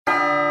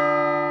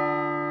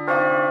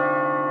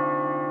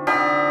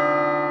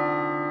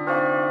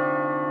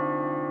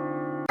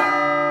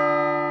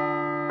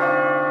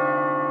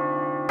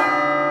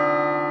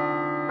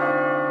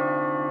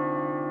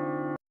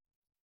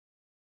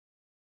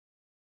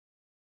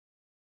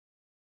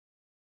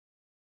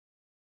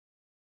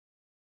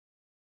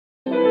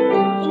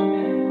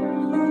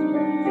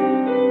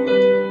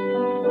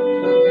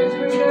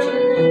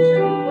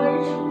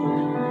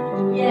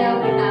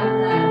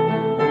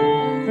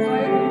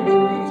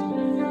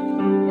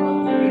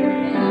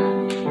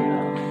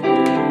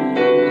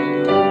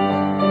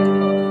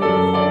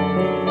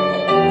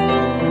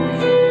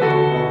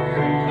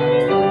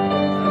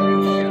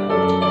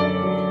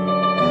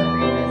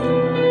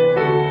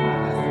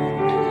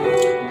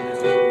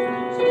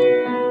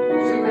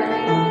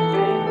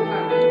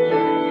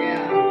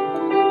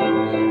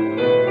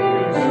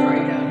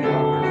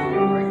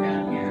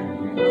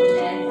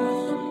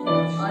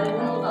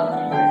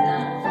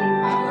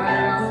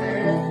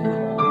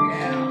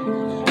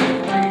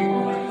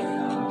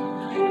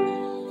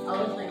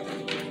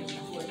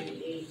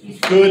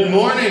Good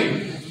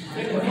morning.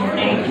 Good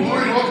morning. Good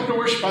morning. Welcome to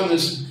worship on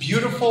this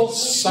beautiful,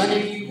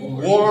 sunny,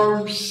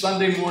 warm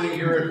Sunday morning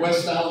here at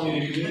West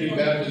Alameda Community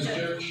Baptist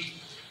Church.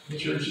 The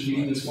Church of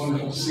Eden. It's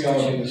wonderful to see all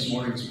of you this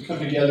morning as we come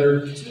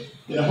together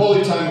in a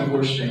holy time of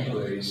worship and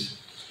praise.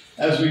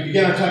 As we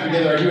begin our time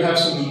together, I do have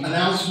some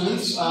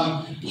announcements.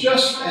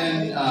 Just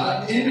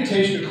an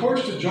invitation, of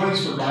course, to join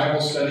us for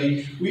Bible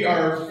study. We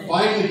are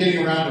finally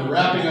getting around to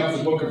wrapping up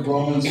the book of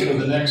Romans for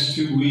the next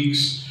 2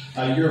 weeks.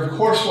 You're, of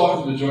course,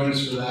 welcome to join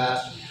us for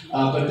that.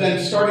 But then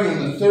starting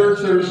on the third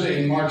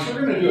Thursday in March,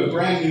 we're going to do a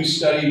brand new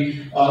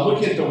study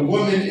looking at the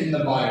women in the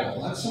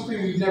Bible. That's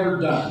something we've never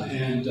done,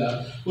 and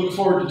look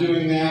forward to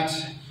doing that.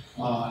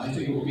 I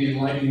think it will be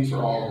enlightening for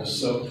all of us.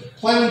 So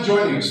plan on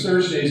joining us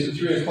Thursdays at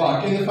 3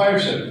 o'clock in the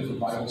fireside room for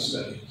Bible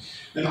study.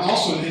 And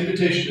also an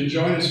invitation to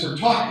join us for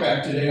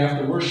Talkback today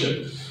after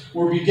worship.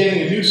 We're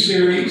beginning a new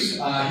series,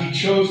 He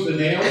Chose the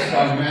Nails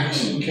by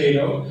Max and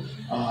Cato.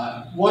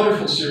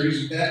 Wonderful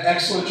series,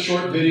 excellent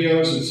short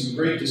videos and some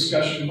great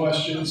discussion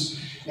questions.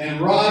 And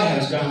Rod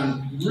has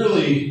gone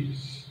really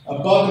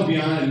above and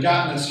beyond and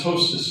gotten us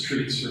hostess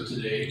treats for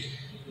today.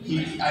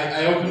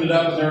 I opened it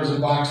up and there was a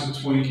box of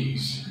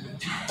Twinkies.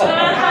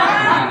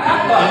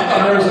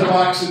 and there was a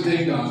box of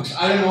Ding Dongs.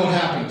 I don't know what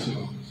happened to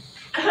them.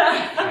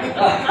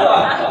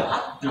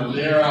 No,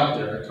 they're out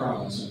there, I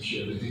promise, I'm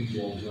sure.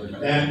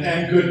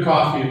 And good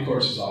coffee, of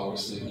course, as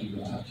always. Thank you,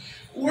 God.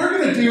 We're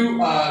going to do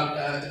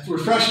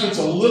refreshments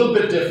a little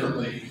bit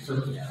differently for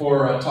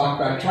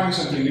Talkback, trying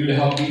something new to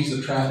help ease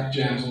the traffic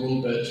jams a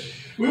little bit.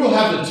 We will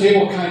have the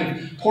table kind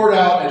of poured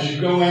out as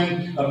you go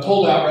in,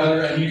 pulled out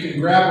rather, and you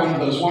can grab one of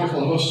those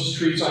wonderful hostess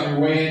treats on your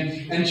way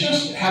in and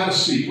just have a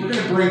seat. We're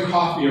going to bring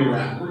coffee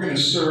around. We're going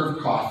to serve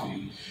coffee.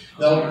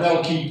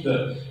 That'll keep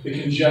the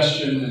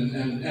congestion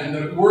and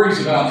the worries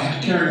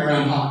about carrying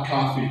around hot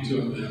coffee to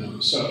a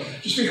minimum. So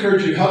just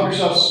encourage you, help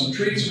yourself to some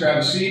treats, grab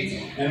a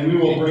seat, and we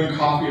will bring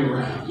coffee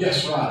around.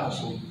 Yes, Rod?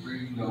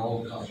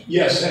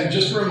 Yes, and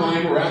just a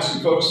reminder, we're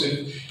asking folks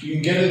if you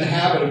can get in the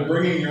habit of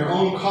bringing your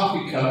own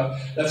coffee cup.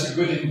 That's a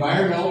good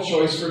environmental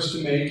choice for us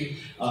to make,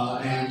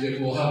 and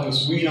it will help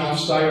us wean off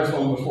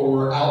styrofoam before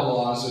we're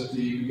outlaws at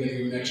the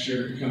beginning of next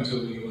year. It becomes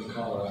illegal in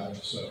Colorado.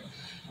 So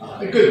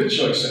a good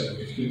choice, I think,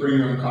 if you can bring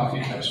your own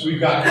coffee cups. We've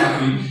got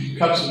coffee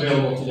cups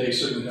available today,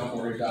 certainly don't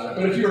worry about it.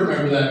 But if you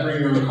remember that,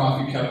 bring your own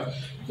coffee cup.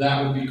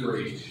 That would be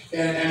great.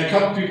 And a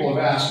couple people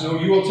have asked, no,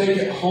 you will take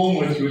it home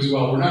with you as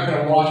well. We're not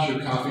going to wash your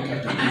coffee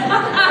cup.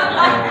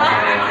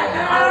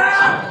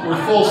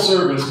 We're full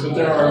service, but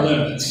there are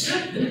limits.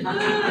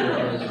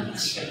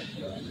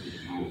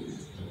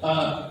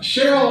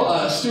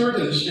 Cheryl Stewart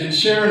and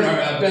Sharon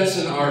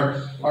Benson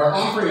are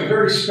offering a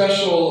very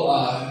special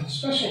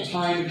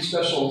time,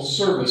 special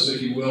service,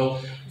 if you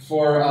will,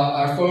 for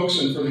our folks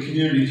and for the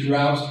community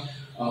throughout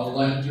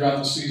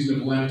the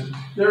season of Lent.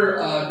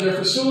 They're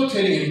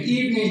facilitating an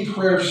evening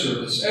prayer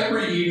service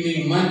every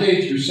evening,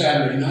 Monday through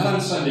Saturday, not on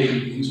Sunday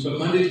evenings, but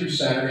Monday through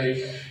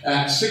Saturday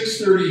at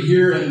 6:30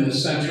 here in the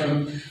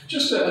Centrum.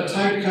 Just a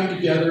time to come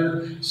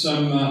together,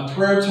 some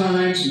prayer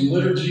time, some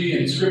liturgy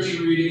and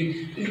scripture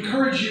reading.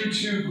 Encourage you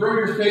to grow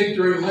your faith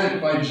during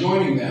Lent by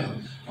joining them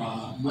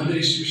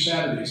Mondays through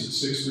Saturdays at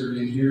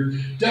 6:30 in here.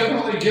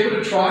 Definitely give it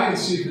a try and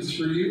see if it's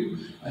for you.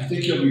 I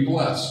think you'll be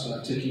blessed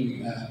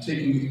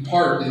taking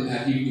part in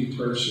that evening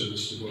prayer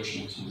service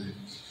devotional time.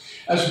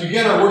 As we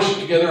begin our worship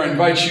together, I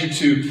invite you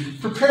to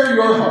prepare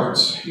your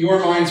hearts, your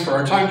minds for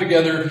our time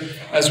together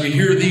as we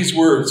hear these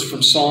words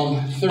from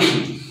Psalm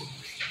 30.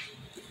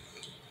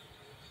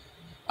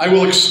 I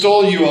will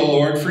extol you, O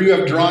Lord, for you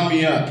have drawn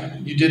me up.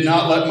 You did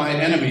not let my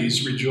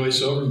enemies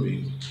rejoice over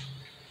me.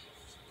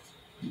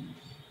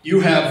 You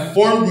have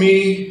formed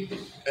me,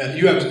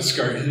 you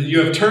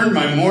have turned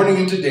my mourning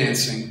into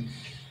dancing.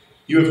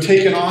 You have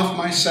taken off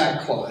my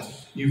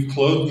sackcloth. You've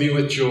clothed me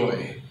with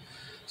joy,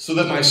 so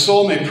that my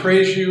soul may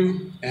praise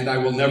you, and I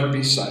will never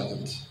be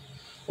silent.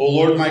 O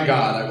Lord my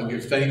God, I will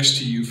give thanks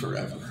to you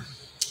forever.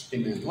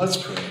 Amen. Let's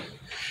pray.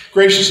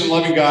 Gracious and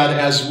loving God,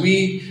 as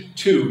we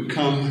too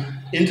come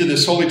into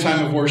this holy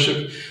time of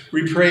worship,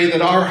 we pray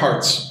that our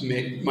hearts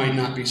might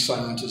not be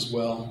silent as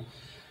well.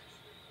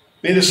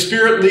 May the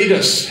Spirit lead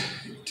us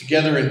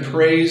together in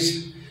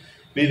praise.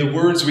 May the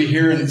words we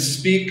hear and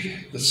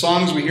speak, the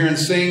songs we hear and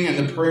sing, and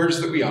the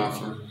prayers that we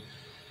offer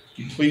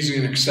be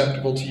pleasing and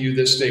acceptable to you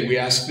this day. We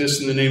ask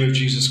this in the name of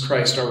Jesus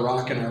Christ, our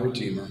rock and our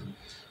Redeemer.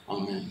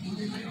 Amen.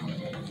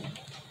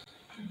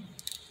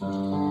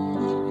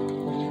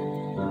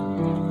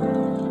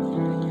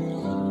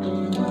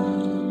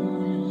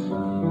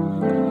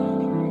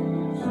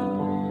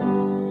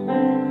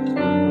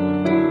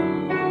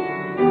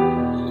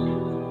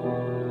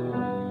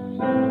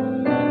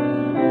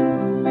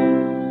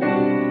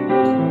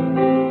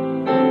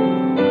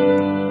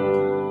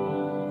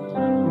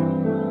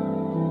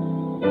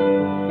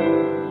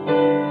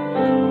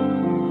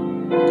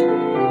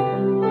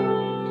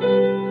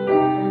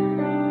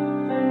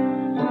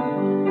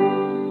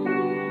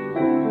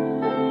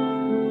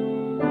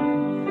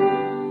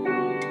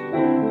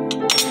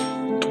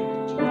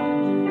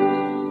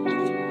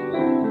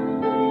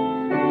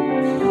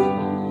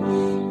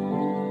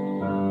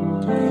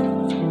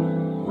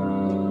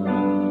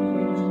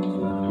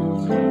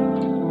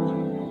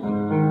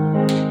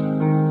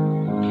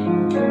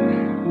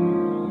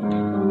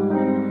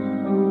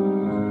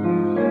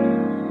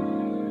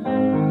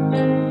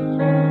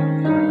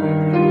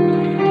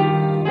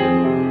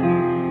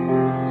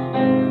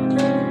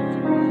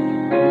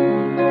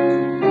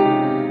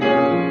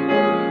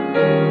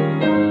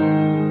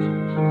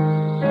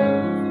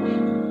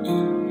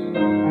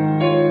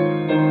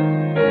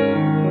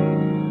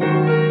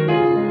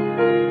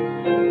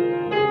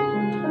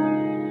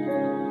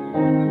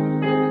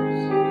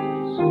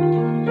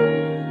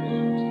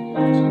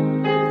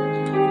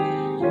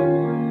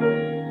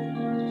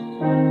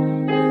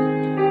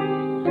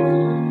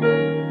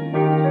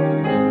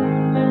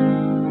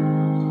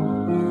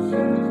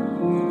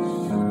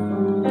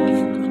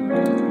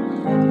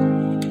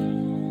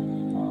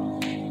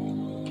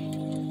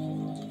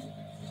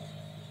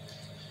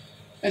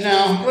 And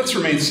now, let's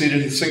remain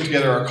seated and sing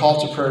together our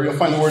call to prayer. You'll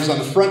find the words on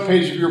the front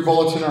page of your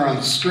bulletin or on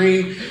the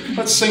screen.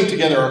 Let's sing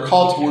together our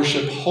call to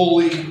worship,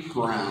 Holy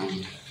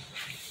Ground.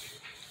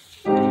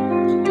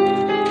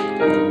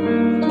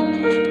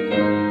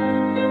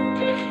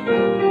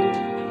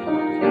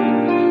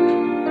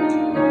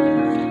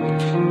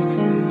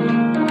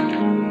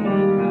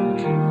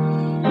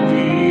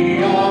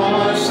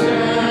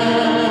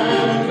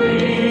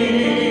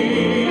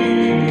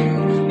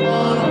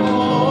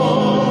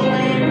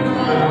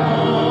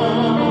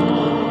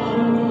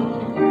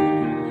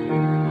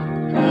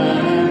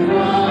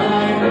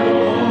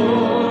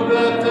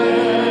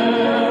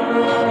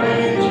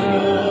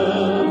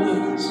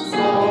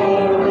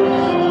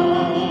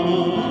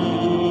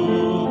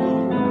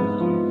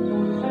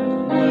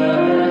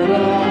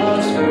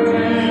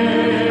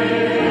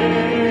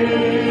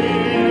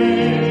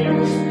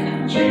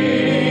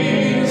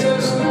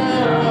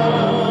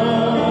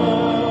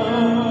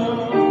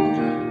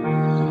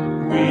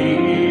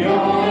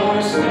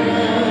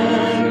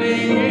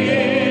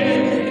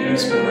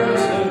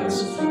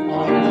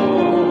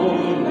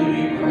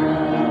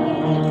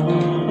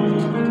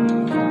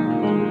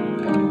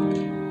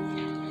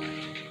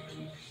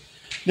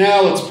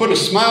 Now let's put a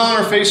smile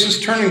on our faces,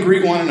 turn and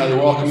greet one another,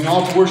 welcoming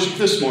all to worship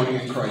this morning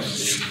in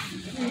Christ's name.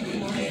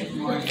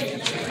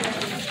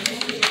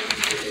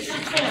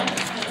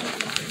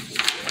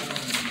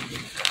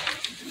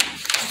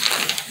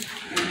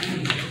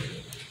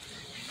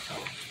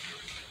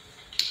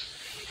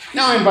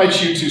 Now I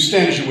invite you to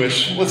stand as you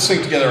wish. Let's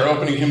sing together our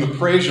opening hymn of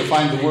praise. You'll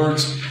find the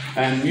words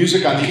and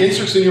music on the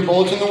inserts in your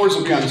bulletin. The words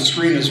will be on the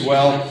screen as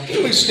well.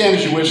 Please stand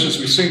as you wish as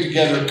we sing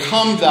together,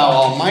 Come Thou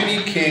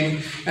Almighty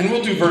King. And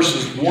we'll do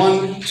verses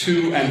 1,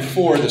 2, and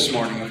 4 this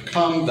morning of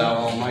Come Thou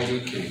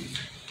Almighty King.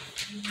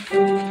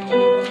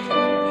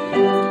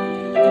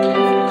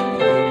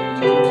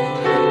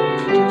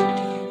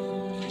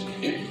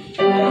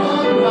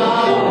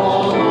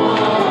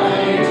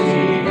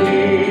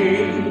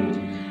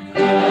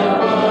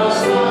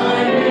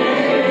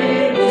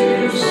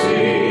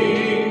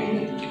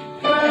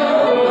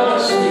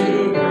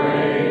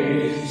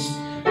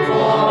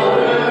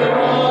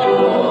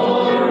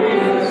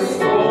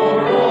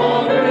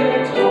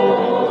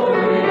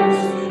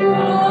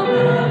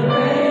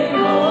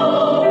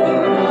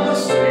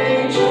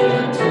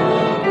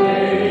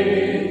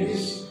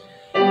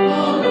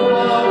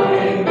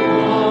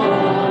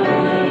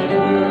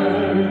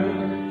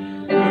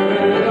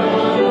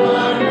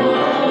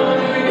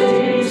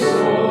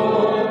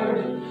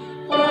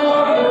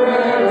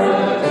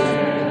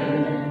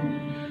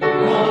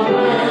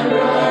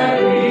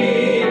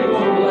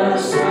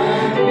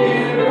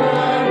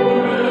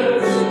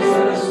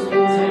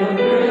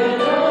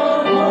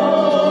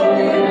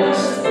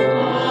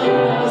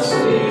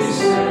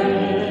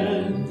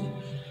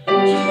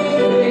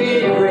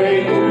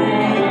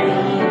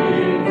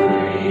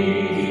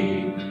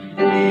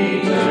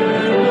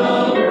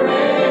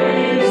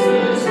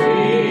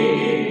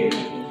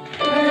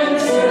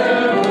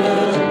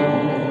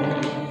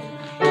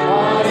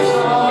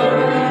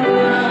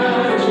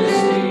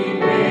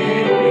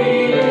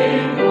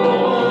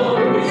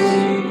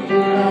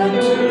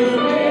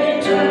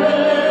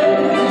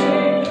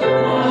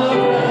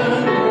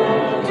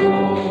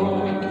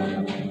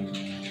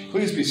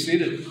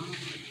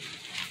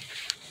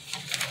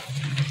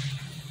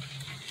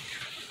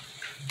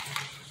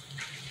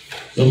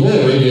 The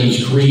Lord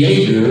is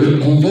creator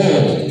of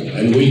all,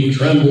 and we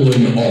tremble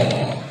in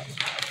awe.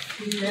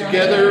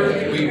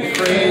 Together we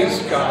praise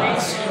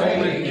God's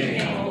holy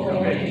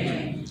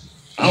name.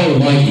 Our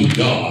mighty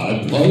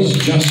God loves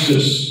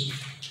justice.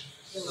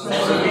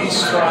 So we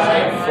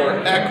strive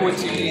for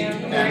equity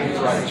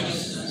and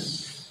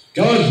righteousness.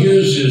 God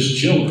hears his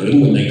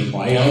children when they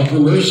cry out for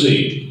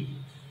mercy.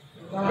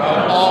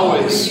 God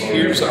always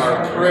hears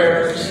our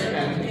prayers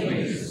and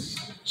pleas.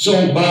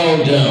 So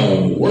bow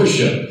down,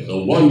 worship the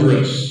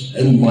wondrous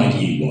and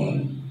mighty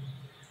one.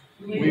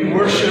 We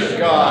worship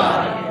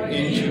God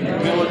in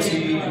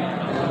humility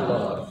and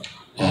love.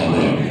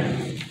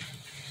 Amen.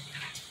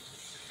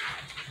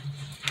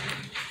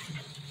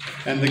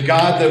 And the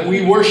God that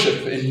we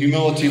worship in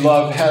humility and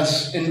love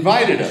has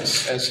invited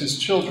us as his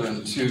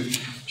children to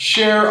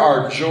share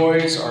our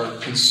joys, our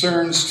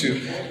concerns,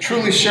 to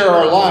truly share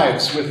our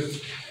lives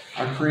with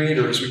our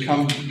Creator as we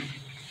come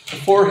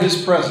before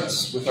his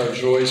presence with our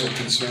joys and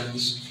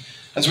concerns.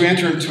 As we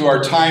enter into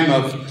our time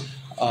of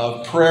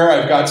prayer,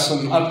 I've got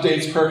some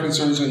updates, prayer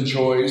concerns, and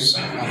joys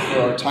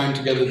for our time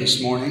together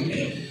this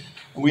morning.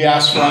 We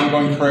ask for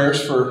ongoing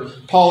prayers for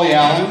Polly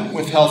Allen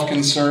with health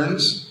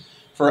concerns,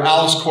 for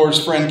Alice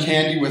Corr's friend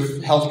Candy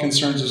with health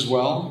concerns as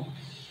well,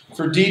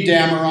 for Dee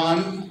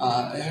Dameron,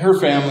 her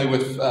family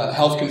with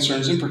health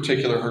concerns, in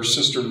particular her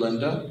sister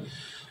Linda.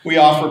 We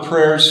offer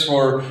prayers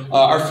for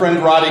our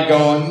friend Roddy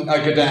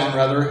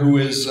Godown, who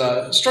is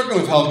struggling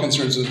with health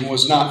concerns and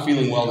was not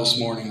feeling well this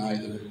morning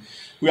either.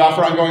 We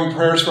offer ongoing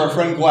prayers for our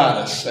friend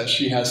Gladys, as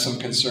she has some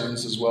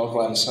concerns as well,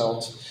 Gladys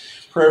Helt.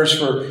 Prayers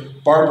for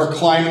Barbara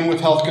Kleiman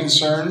with health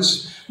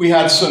concerns. We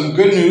had some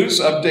good news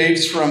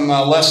updates from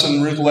Les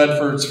and Ruth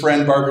Ledford's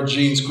friend Barbara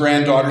Jean's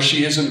granddaughter.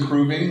 She is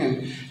improving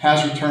and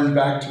has returned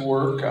back to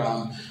work,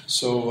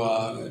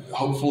 so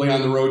hopefully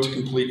on the road to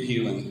complete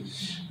healing.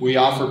 We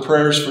offer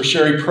prayers for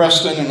Sherry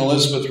Preston and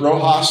Elizabeth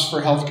Rojas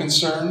for health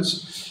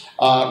concerns.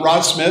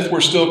 Rod Smith, we're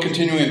still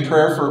continuing in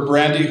prayer for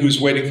Brandy, who's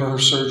waiting for her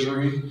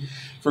surgery.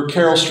 For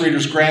Carol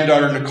Streeter's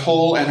granddaughter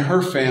Nicole and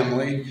her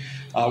family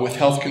with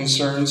health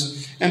concerns.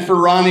 And for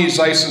Ronnie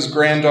Zeiss's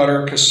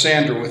granddaughter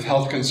Cassandra with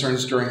health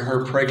concerns during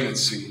her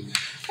pregnancy.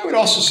 I would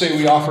also say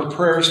we offer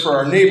prayers for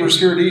our neighbors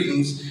here at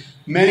Eaton's,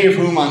 many of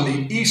whom on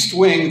the east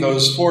wing,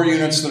 those 4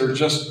 units that are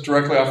just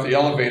directly off the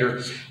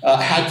elevator,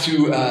 had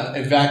to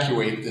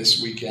evacuate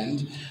this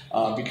weekend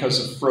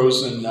because of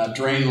frozen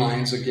drain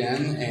lines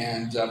again.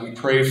 And we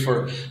pray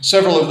for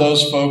several of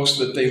those folks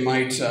that they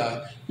might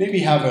maybe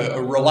have a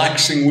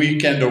relaxing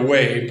weekend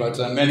away, but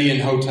many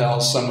in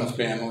hotels, some with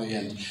family,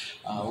 and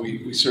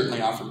we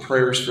certainly offer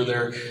prayers for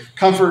their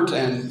comfort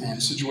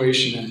and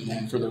situation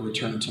and for their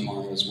return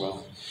tomorrow as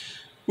well.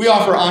 We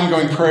offer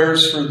ongoing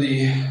prayers for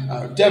the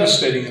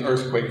devastating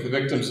earthquake, the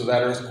victims of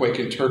that earthquake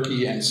in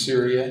Turkey and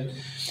Syria.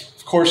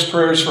 Of course,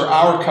 prayers for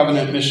our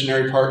covenant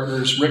missionary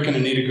partners, Rick and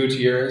Anita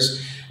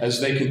Gutierrez,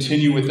 as they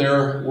continue with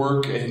their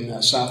work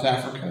in South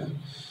Africa.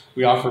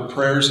 We offer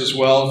prayers as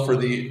well for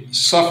the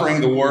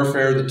suffering, the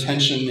warfare, the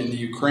tension in the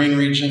Ukraine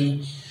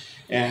region,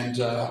 and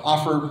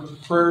offer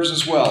prayers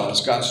as well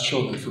as God's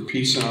children for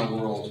peace in our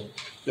world,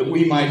 that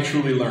we might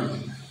truly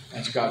learn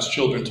as God's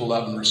children to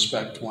love and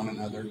respect one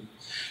another.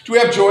 Do we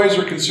have joys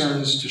or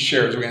concerns to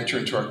share as we enter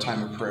into our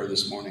time of prayer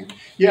this morning?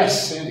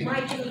 Yes, Sandy.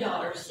 My 2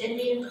 daughters,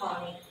 Cindy and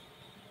Connie,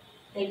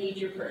 they need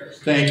your prayers.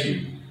 Thank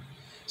you.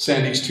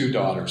 Sandy's 2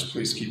 daughters,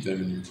 please keep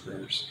them in your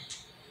prayers.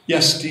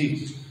 Yes,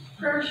 Steve.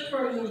 Prayers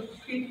for the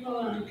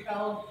people in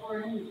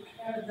California who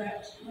had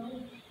that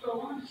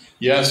snowstorm.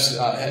 Yes,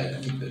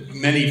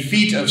 many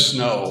feet of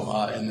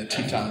snow in the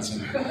Tetons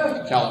in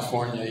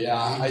California.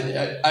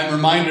 Yeah, I'm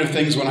reminded of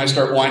things when I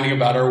start whining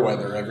about our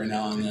weather every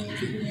now and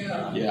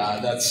then. Yeah,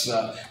 that's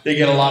they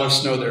get a lot of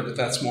snow there, but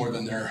that's more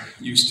than they're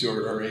used to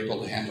or are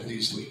able to handle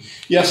easily.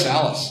 Yes,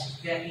 Alice.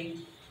 Becky,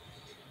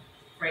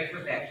 pray for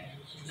Becky.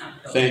 She's not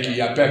feeling Thank you.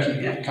 Yeah,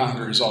 Becky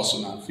Conger is also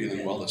not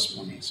feeling well this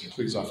morning, so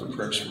please offer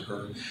prayers for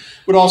her.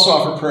 Would also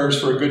offer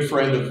prayers for a good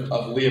friend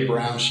of Leah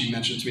Brown. She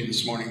mentioned to me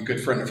this morning, a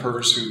good friend of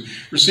hers who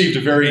received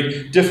a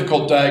very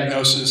difficult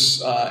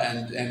diagnosis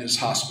and is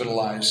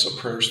hospitalized, so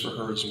prayers for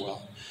her as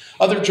well.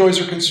 Other joys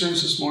or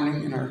concerns this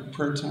morning in our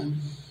prayer time?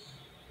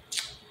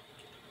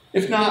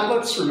 If not,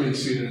 let's remain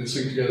seated and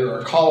sing together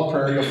our call of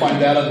prayer. You'll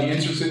find that on the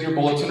inserts in your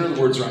bulletin, or the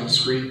words are on the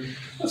screen.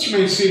 Let's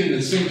remain seated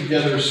and sing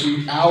together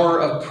Sweet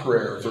Hour of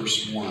Prayer,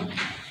 verse 1.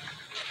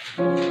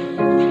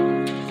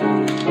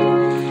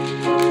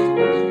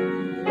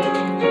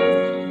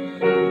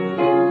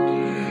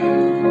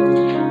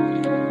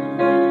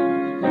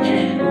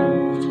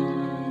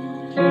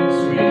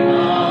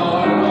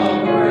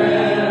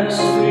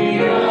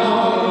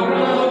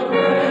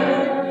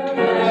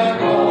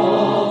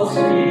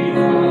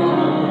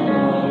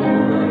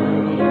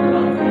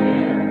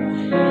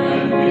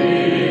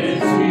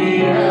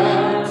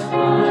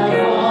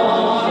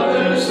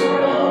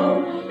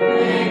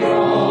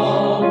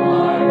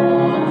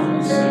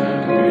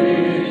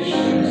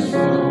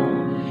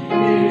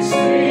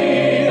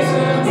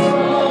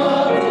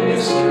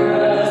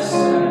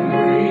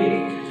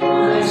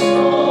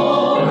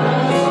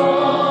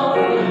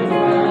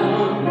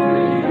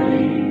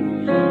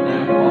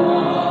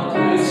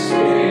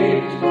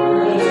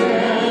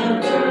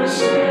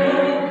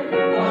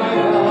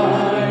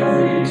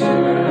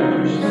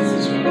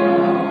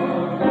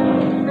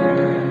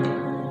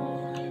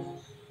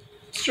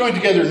 Join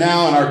together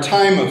now in our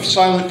time of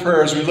silent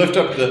prayer as we lift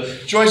up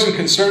the joys and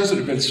concerns that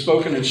have been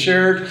spoken and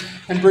shared,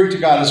 and bring to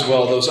God as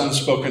well those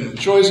unspoken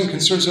joys and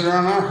concerns that are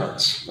on our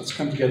hearts. Let's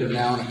come together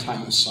now in a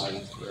time of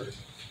silent prayer.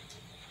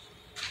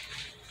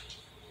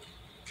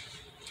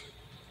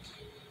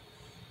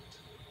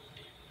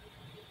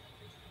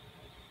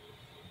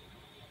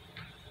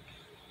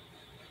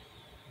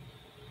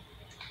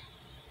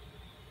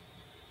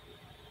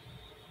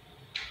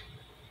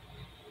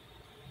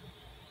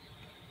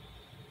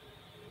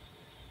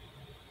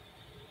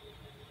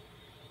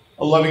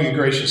 O loving and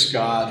gracious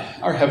God,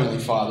 our Heavenly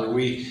Father,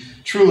 we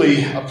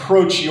truly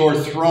approach your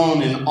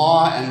throne in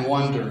awe and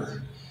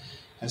wonder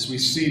as we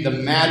see the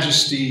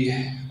majesty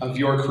of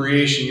your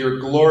creation, your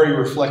glory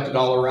reflected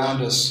all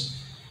around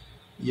us.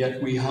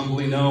 Yet we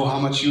humbly know how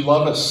much you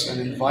love us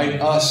and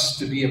invite us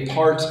to be a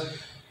part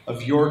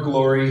of your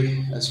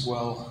glory as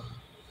well.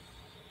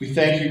 We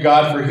thank you,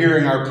 God, for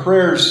hearing our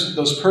prayers,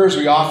 those prayers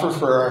we offer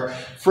for our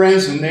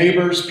friends and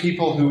neighbors,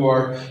 people who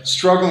are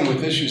struggling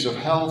with issues of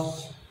health,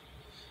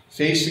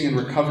 facing and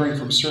recovering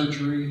from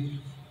surgery.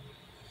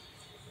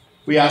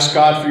 We ask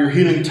God for your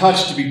healing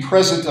touch to be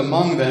present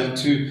among them,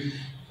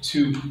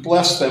 to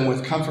bless them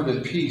with comfort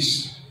and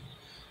peace.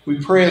 We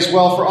pray as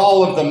well for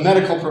all of the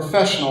medical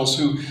professionals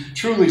who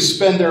truly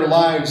spend their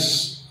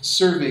lives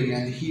serving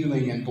and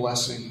healing and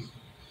blessing.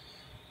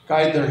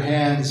 Guide their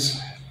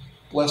hands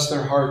Bless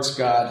their hearts,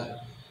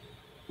 God.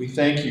 We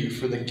thank you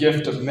for the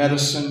gift of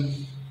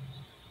medicine,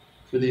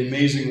 for the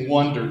amazing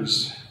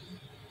wonders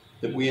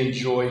that we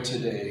enjoy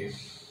today.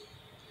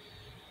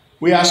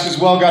 We ask as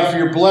well, God, for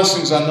your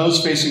blessings on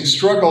those facing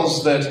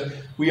struggles that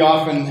we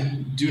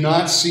often do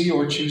not see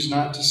or choose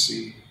not to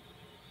see.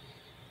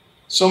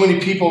 So many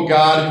people,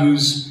 God,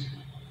 whose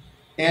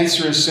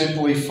answer is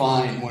simply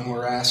fine when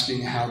we're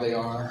asking how they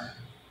are.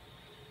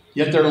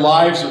 Yet their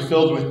lives are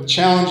filled with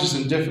challenges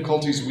and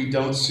difficulties we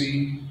don't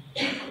see.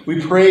 We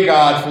pray,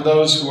 God, for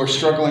those who are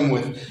struggling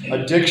with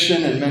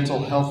addiction and mental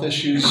health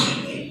issues,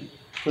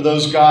 for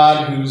those,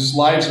 God, whose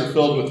lives are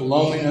filled with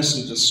loneliness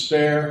and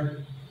despair,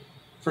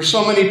 for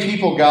so many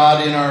people,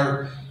 God,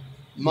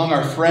 among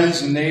our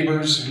friends and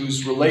neighbors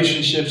whose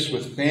relationships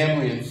with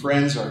family and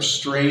friends are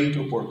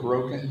strained or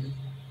broken.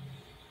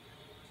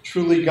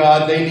 Truly,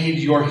 God, they need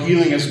your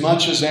healing as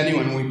much as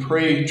anyone. We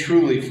pray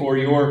truly for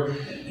your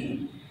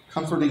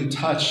comforting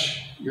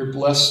touch, your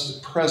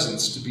blessed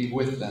presence to be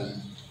with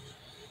them.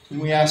 And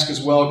we ask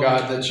as well,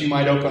 God, that you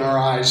might open our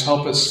eyes,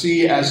 help us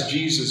see as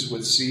Jesus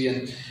would see,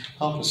 and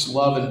help us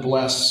love and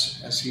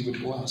bless as he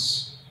would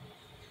bless.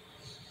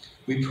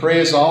 We pray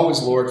as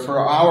always, Lord, for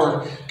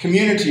our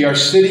community, our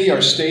city,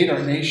 our state,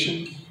 our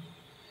nation.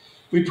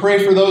 We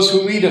pray for those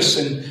who lead us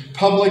in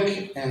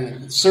public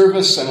and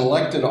service and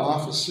elected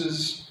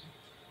offices,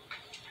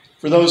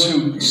 for those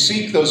who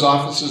seek those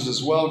offices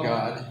as well,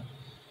 God.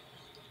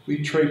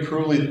 We pray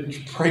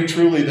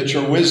truly that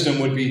your wisdom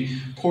would be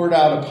poured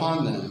out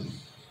upon them.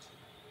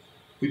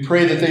 We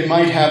pray that they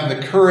might have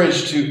the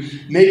courage to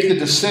make the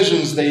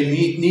decisions they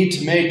need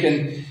to make,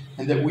 and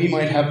that we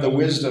might have the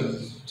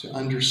wisdom to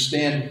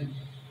understand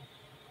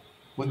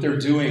what they're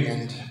doing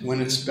and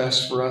when it's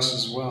best for us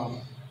as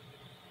well.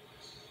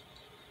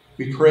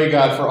 We pray,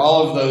 God, for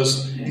all of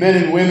those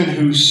men and women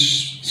who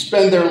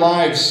spend their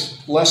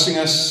lives blessing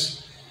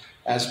us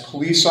as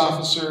police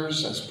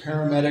officers, as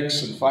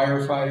paramedics and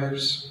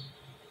firefighters.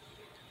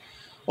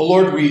 Oh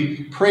Lord,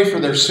 we pray for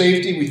their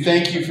safety. We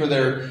thank you for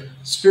their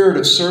spirit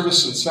of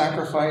service and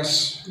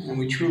sacrifice, and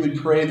we truly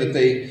pray that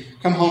they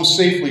come home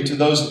safely to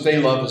those that they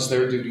love as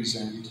their duties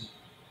end.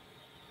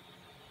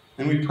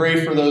 And we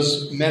pray for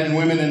those men and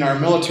women in our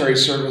military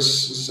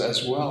services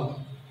as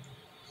well,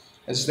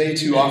 as they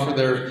too offer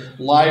their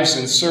lives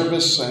in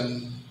service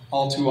and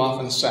all too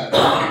often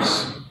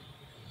sacrifice.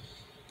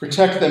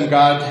 Protect them,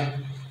 God.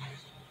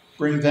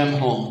 Bring them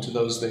home to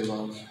those they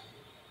love.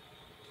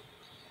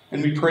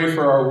 And we pray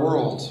for our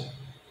world.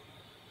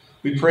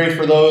 We pray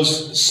for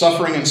those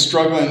suffering and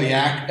struggling in the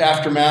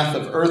aftermath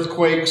of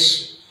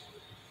earthquakes,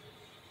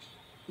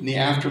 in the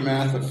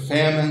aftermath of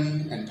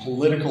famine and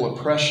political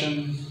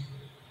oppression.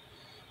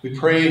 We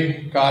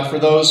pray, God, for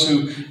those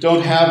who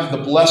don't have the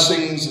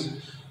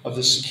blessings of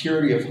the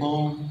security of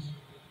home.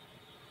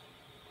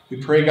 We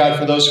pray, God,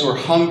 for those who are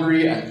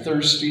hungry and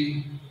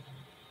thirsty.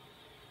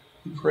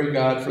 We pray,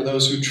 God, for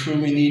those who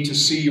truly need to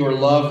see your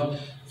love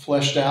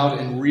fleshed out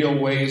in real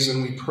ways.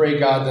 And we pray,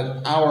 God,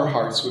 that our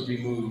hearts would be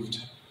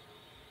moved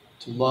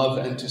to love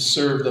and to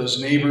serve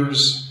those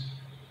neighbors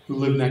who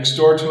live next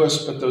door to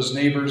us, but those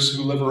neighbors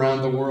who live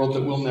around the world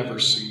that we'll never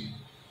see.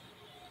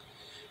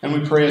 And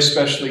we pray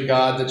especially,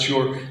 God, that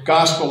your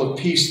gospel of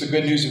peace, the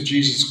good news of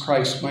Jesus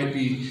Christ, might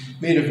be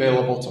made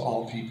available to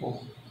all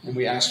people. And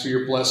we ask for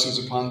your blessings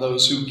upon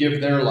those who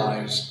give their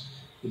lives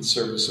in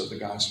service of the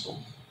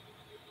gospel.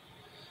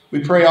 We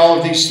pray all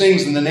of these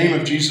things in the name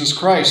of Jesus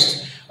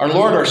Christ, our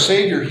Lord, our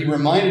Savior. He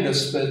reminded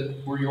us that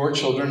we're your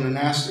children and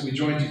asked that we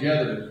join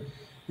together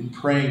in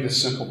praying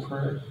this simple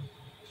prayer.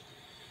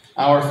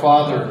 Our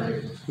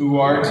Father, who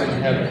art in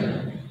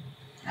heaven,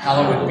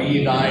 hallowed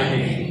be thy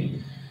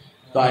name.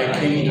 Thy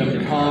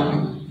kingdom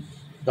come,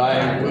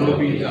 thy will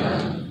be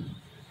done,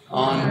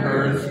 on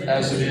earth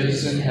as it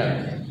is in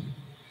heaven.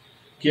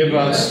 Give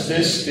us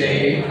this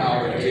day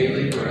our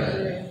daily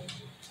bread,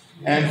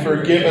 and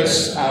forgive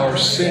us our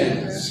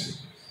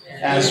sins,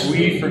 as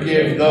we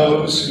forgive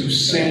those who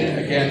sin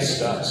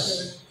against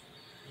us.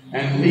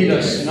 And lead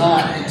us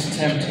not into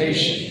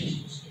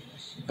temptation,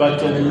 but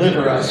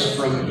deliver us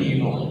from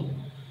evil.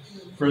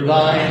 For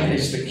thine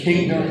is the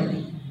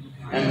kingdom,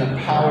 and the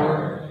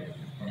power,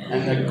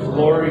 and the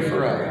glory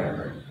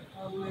forever.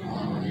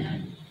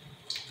 Amen.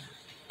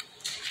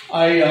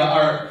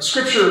 Our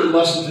scripture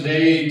lesson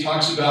today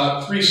talks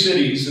about 3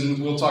 cities,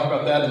 and we'll talk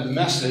about that in the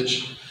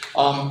message.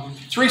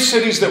 3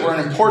 cities that were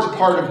an important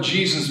part of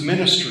Jesus'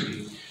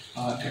 ministry: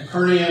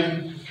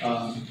 Capernaum,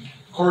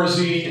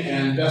 Chorazin,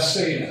 and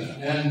Bethsaida.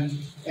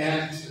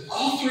 And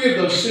all 3 of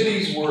those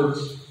cities were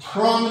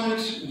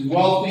prominent,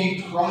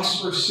 wealthy,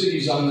 prosperous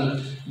cities on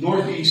the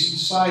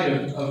northeast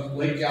side of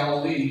Lake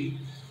Galilee.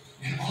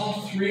 And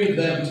all 3 of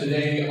them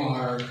today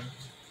are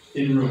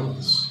in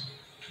ruins.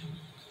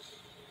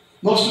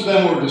 Most of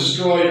them were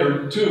destroyed,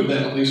 or 2 of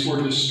them at least,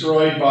 were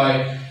destroyed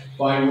by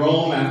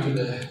Rome after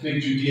the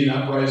big Judean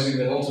uprising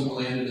that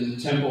ultimately ended in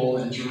the temple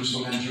in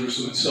Jerusalem and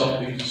Jerusalem itself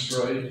being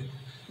destroyed.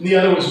 And the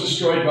other was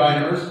destroyed by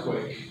an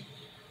earthquake.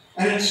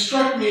 And it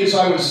struck me as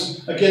I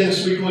was, again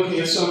this week, looking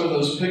at some of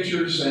those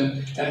pictures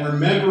and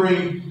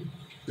remembering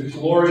the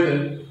glory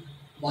that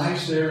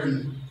lies there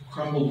in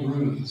crumbled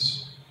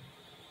ruins.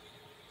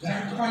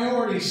 That our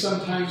priorities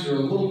sometimes are a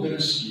little bit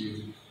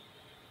askew.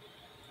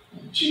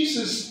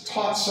 Jesus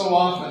taught so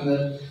often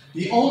that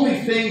the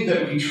only thing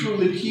that we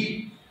truly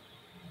keep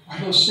are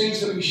those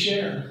things that we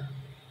share,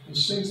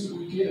 those things that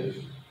we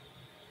give.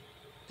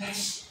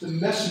 That's the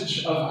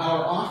message of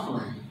our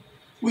offering.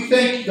 We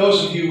thank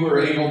those of you who are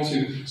able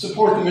to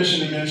support the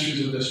mission and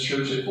ministries of this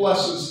church. It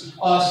blesses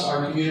us,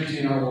 our community,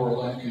 and our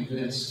world, I'm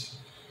convinced.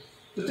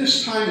 But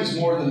this time is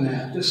more than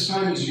that. This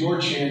time is your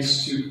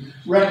chance to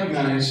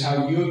recognize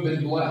how you have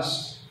been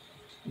blessed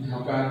and how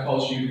God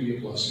calls you to be a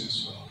blessing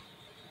as well.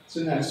 It's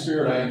in that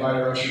spirit I invite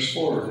our ushers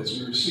forward as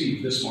we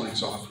receive this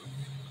morning's offering.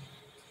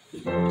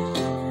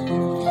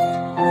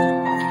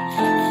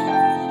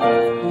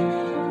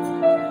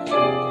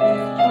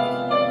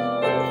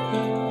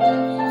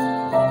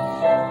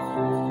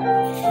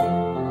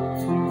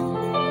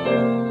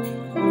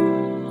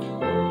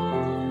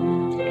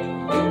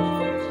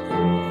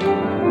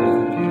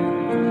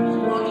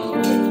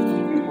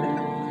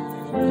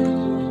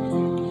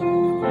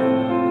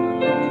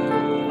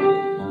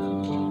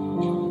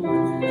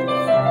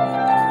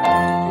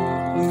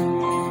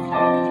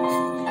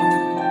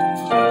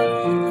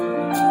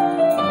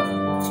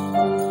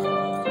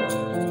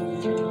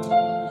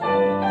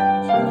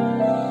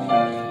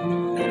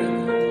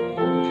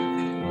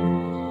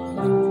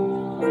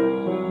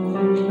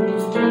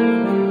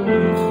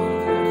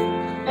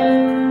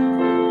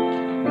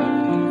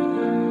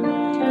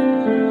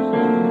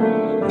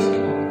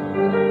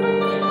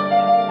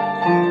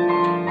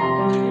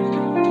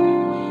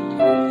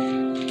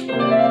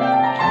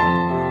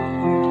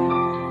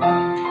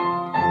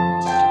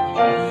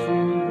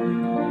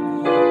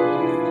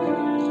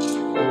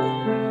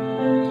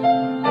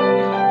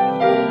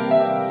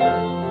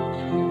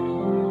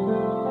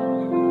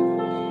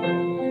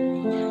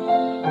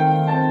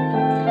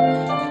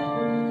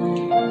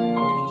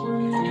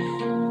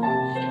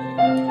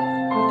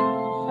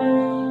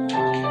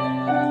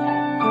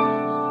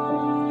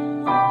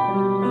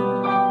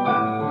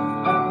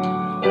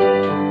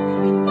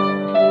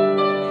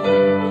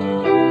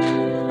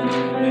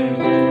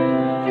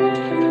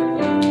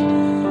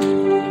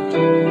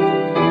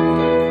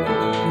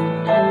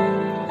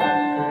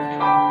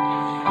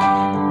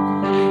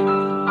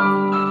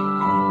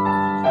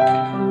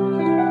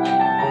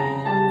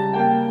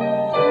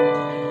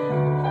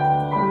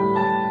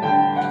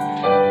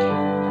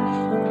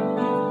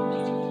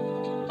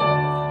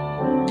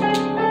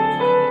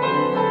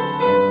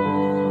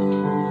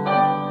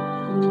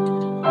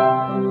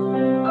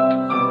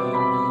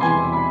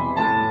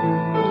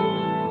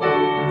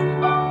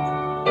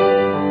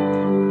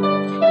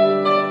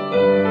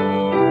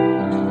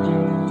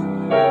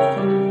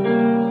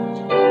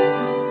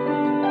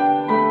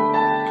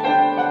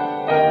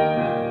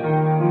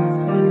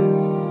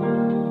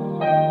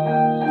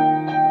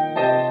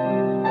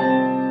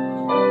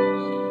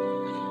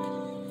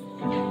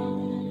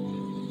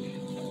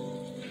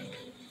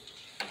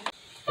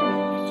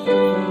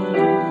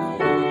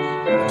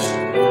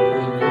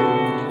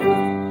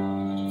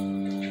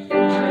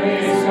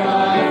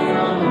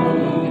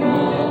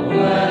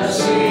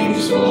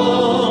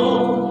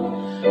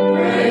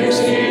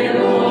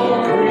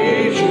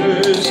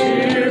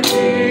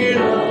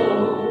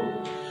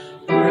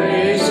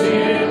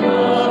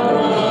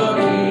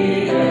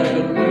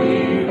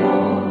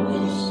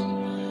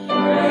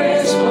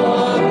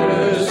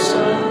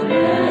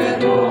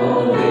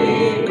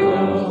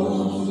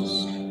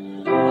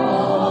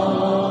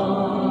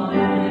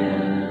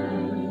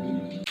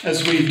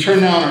 As we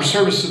turn now in our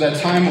service to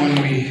that time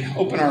when we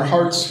open our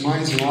hearts,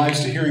 minds, and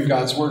lives to hearing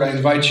God's word, I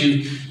invite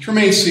you to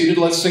remain seated.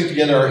 Let's sing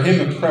together our hymn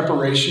of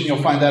preparation.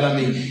 You'll find that on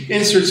the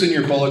inserts in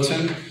your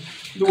bulletin.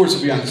 The words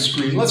will be on the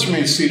screen. Let's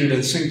remain seated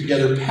and sing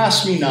together,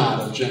 Pass Me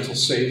Not, O Gentle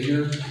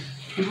Savior.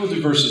 And we'll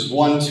do verses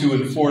 1, 2,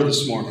 and 4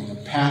 this morning.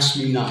 Pass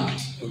me not,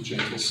 O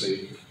gentle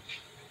Savior.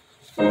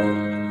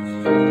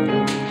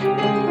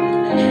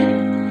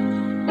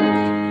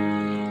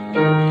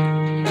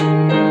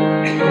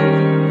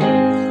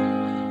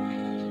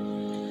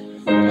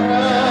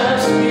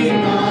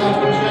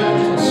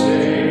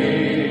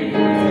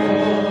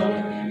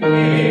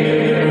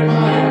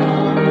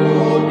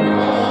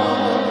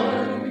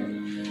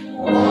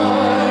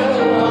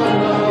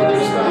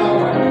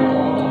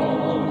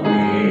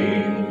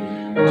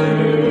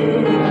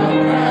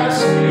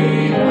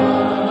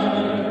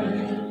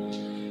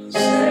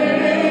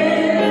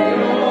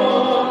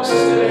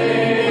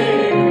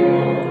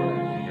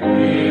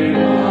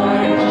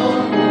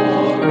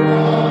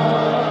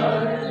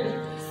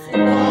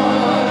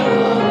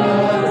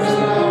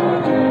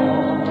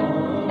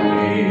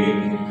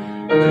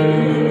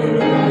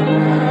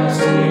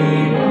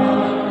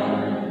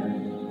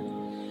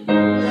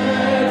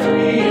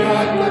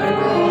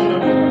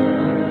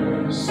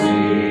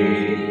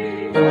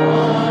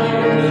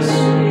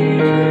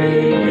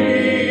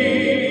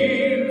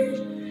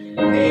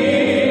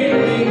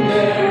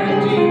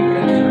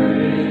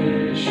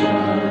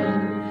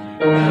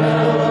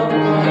 Help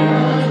my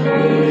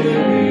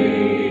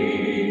unbelief.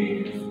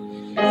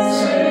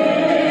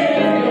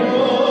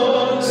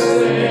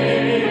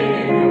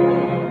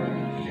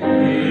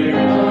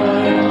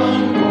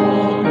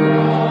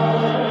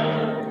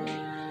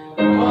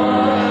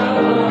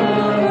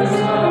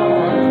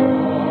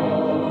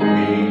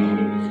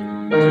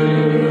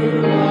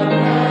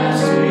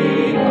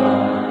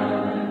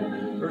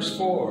 verse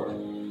 4.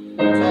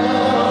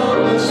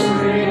 Doubtless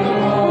freedom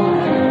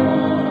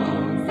and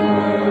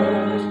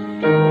comfort,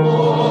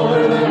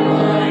 more than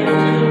life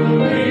to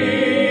me.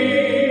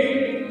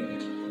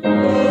 Who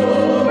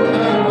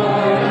am I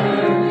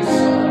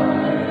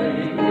beside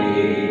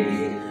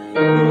thee?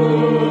 Who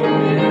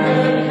can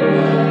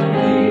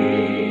me?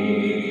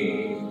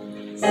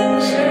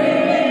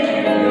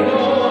 Savior,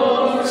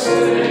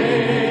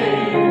 Savior,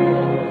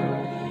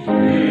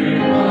 hear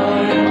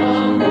my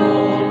humble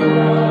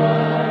cry.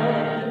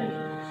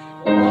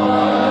 While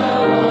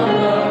on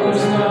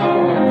others thou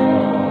art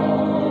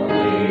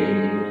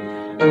calling,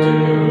 do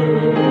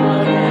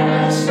not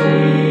pass me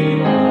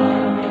by.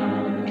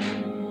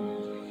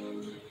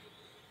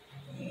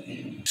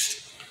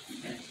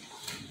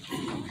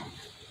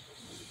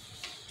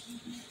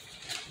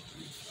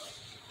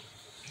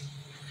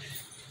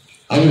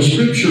 Our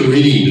scripture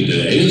reading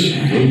today is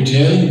from Luke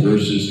 10,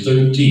 verses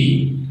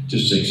 13 to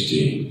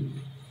 16.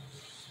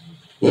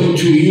 Woe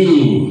to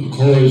you,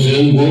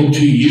 Chorazin, woe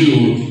to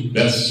you,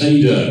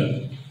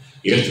 Bethsaida!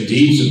 If the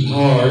deeds of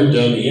power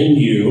done in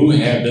you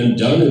had been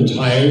done in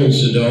Tyre and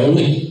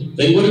Sidon,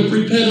 they would have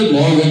repented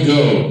long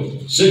ago,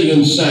 sitting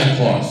in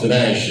sackcloth and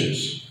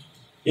ashes.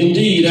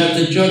 Indeed, at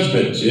the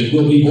judgment it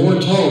will be more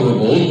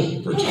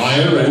tolerable for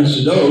Tyre and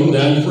Sidon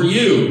than for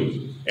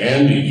you.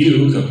 And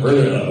you,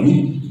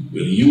 Capernaum,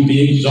 will you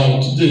be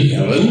exalted to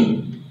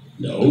heaven?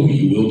 No,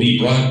 you will be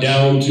brought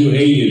down to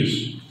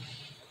Hades.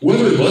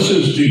 Whoever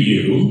listens to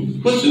you,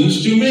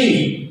 listens to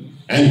me.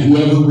 And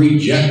whoever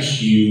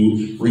rejects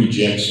you,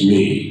 rejects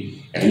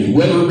me. And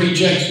whoever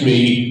rejects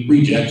me,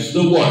 rejects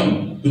the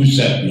one who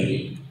sent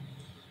me.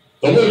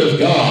 The word of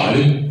God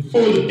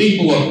for the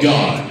people of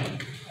God.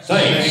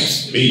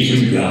 Thanks be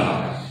to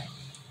God.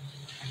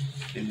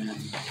 Amen.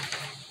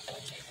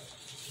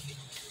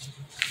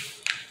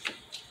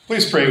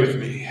 Please pray with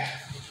me.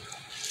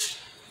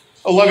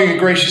 O loving and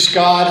gracious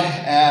God,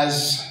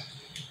 as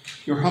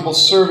your humble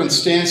servant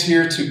stands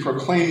here to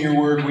proclaim your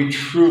word, we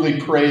truly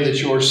pray that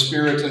your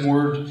spirit and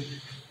word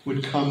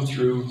would come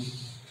through.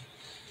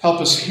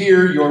 Help us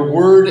hear your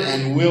word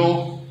and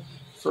will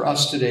for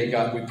us today,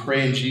 God. We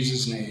pray in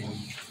Jesus' name.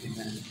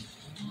 Amen.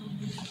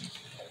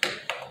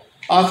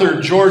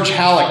 Author George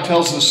Halleck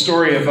tells the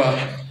story of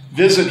a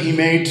visit he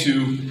made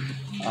to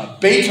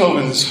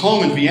Beethoven's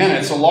home in Vienna.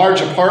 It's a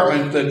large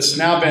apartment that's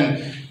now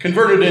been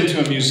converted into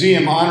a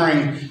museum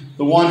honoring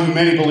the one who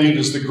many believe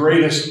is the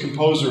greatest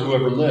composer who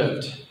ever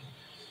lived.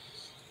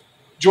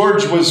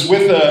 George was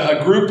with a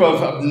group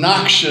of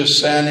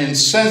obnoxious and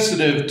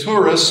insensitive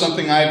tourists,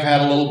 something I've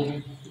had a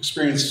little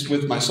experience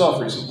with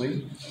myself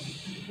recently.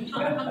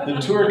 The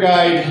tour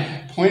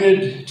guide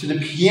pointed to the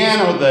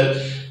piano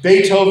that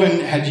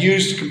Beethoven had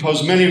used to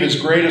compose many of his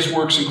greatest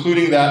works,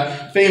 including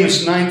that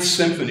famous Ninth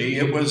Symphony.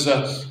 It was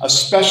a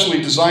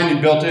specially designed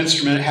and built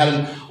instrument. It had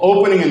an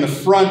opening in the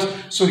front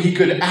so he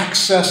could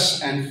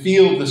access and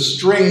feel the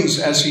strings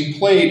as he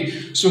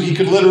played, so he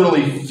could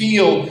literally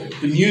feel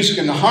the music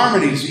and the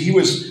harmonies. He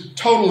was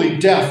totally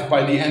deaf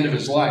by the end of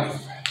his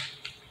life.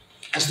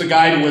 As the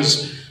guide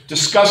was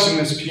discussing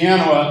this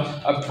piano,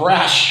 a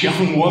brash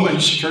young woman,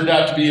 she turned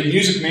out to be a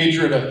music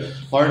major at a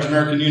large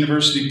American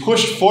university,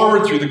 pushed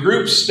forward through the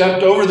group,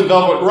 stepped over the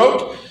velvet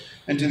rope,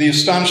 and to the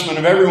astonishment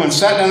of everyone,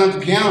 sat down at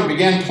the piano and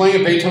began playing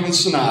a Beethoven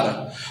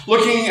sonata,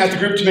 looking at the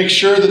group to make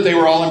sure that they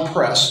were all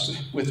impressed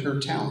with her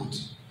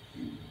talent.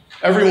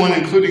 Everyone,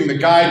 including the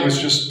guide, was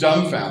just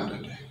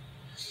dumbfounded,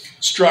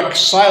 struck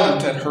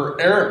silent at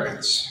her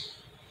arrogance.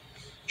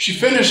 She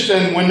finished,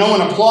 and when no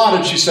one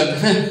applauded, she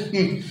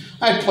said,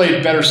 I've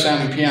played better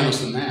sounding pianos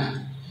than that.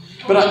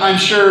 But I'm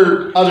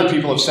sure other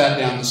people have sat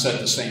down and said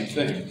the same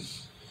thing.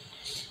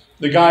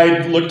 The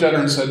guide looked at her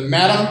and said,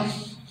 Madam,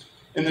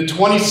 in the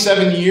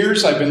 27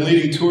 years I've been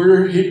leading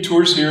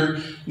tours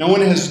here, no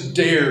one has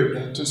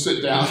dared to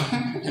sit down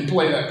and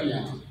play that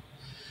piano.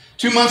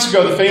 2 months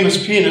ago, the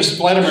famous pianist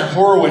Vladimir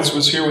Horowitz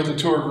was here with the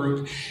tour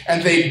group,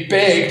 and they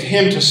begged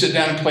him to sit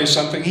down and play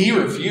something. He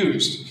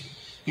refused.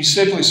 He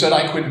simply said,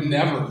 I could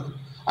never.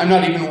 I'm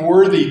not even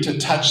worthy to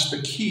touch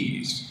the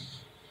keys.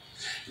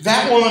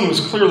 That woman was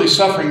clearly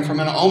suffering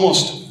from an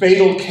almost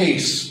fatal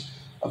case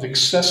of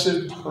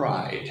excessive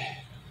pride.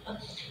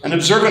 An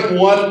observant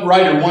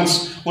writer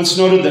once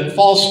noted that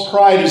false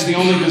pride is the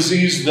only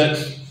disease that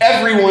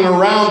everyone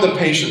around the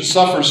patient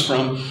suffers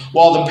from,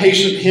 while the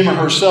patient, him or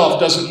herself,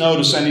 doesn't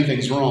notice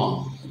anything's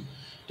wrong,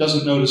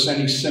 doesn't notice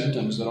any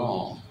symptoms at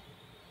all.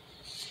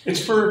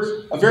 It's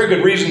for a very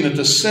good reason that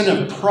the sin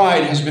of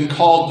pride has been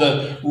called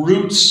the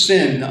root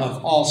sin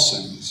of all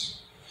sins.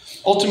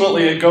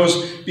 Ultimately, it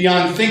goes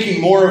beyond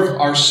thinking more of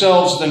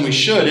ourselves than we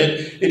should.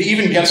 It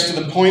even gets to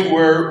the point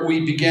where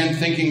we begin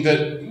thinking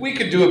that we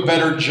could do a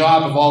better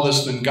job of all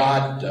this than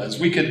God does.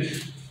 We could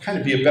kind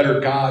of be a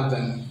better God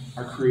than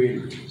our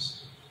Creator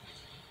is.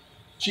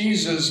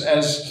 Jesus,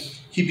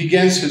 as he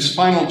begins his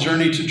final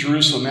journey to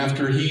Jerusalem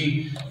after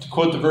he, to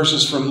quote the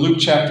verses from Luke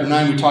chapter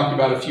 9 we talked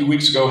about a few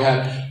weeks ago,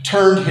 had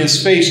turned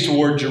his face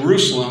toward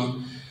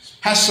Jerusalem,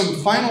 has some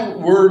final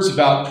words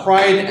about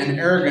pride and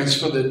arrogance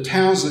for the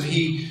towns that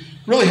he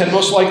really had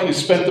most likely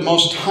spent the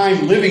most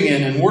time living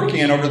in and working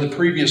in over the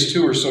previous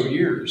 2 or so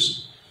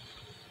years.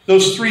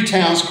 Those 3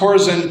 towns,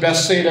 Chorazin,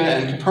 Bethsaida,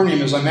 and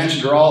Capernaum, as I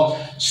mentioned, are all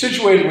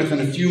situated within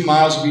a few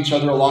miles of each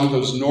other along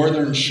those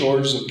northern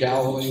shores of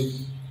Galilee.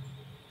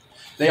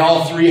 They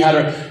all 3 had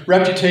a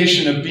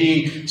reputation of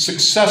being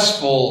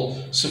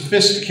successful,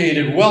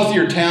 sophisticated,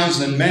 wealthier towns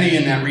than many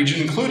in that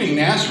region, including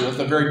Nazareth,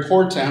 a very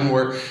poor town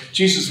where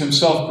Jesus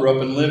himself grew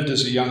up and lived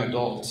as a young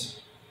adult.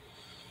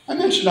 I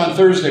mentioned on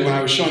Thursday when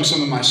I was showing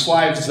some of my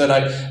slides that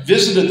I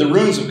visited the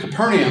ruins of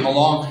Capernaum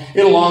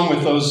along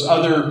with those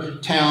other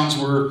towns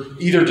were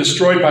either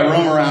destroyed by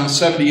Rome around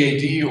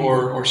 70 AD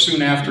or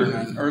soon after in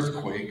an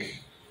earthquake.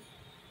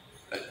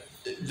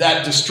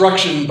 That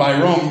destruction by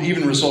Rome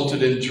even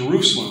resulted in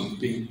Jerusalem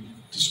being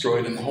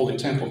destroyed and the Holy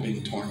Temple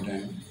being torn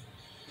down.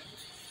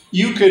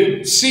 You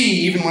could see,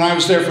 even when I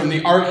was there from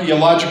the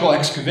archaeological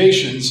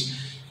excavations,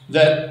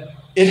 that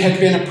it had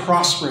been a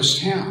prosperous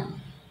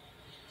town.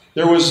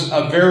 There was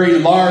a very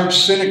large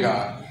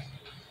synagogue,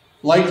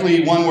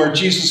 likely one where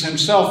Jesus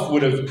himself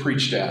would have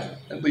preached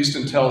at least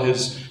until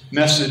his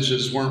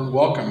messages weren't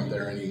welcome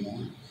there anymore.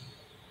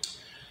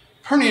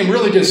 Capernaum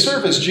really did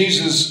serve as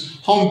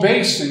Jesus' home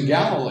base in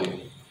Galilee.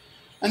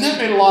 And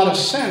that made a lot of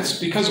sense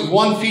because of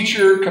one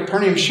feature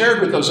Capernaum shared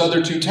with those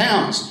other 2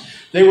 towns.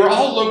 They were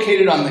all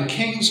located on the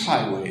King's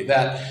Highway,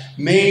 that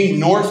main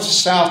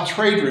north-south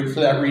trade route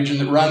for that region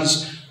that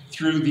runs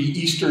through the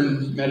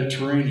eastern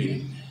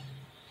Mediterranean.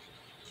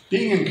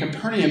 Being in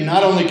Capernaum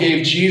not only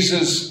gave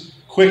Jesus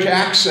quick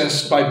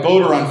access by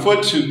boat or on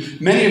foot to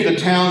many of the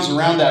towns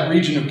around that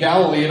region of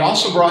Galilee, it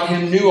also brought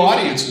him new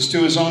audiences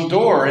to his own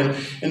door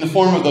in the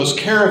form of those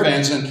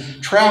caravans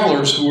and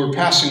travelers who were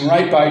passing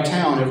right by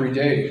town every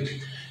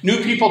day.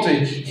 New people to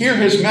hear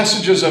his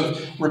messages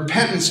of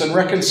repentance and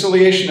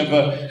reconciliation of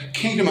a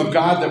kingdom of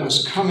God that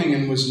was coming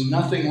and was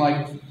nothing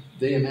like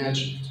they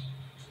imagined.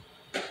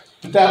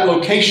 But that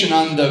location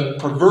on the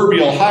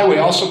proverbial highway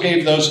also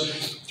gave those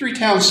 3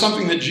 towns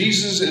something that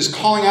Jesus is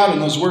calling out in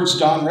those words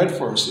Don read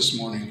for us this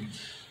morning.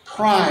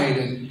 Pride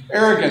and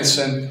arrogance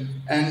and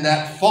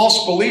that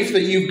false belief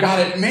that you've got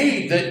it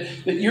made,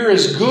 that you're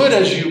as good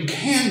as you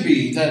can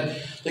be,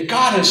 that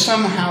God has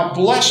somehow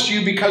blessed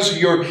you because of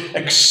your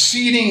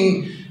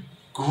exceeding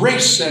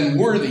grace and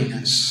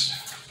worthiness.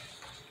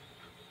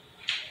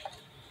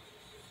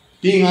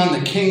 Being on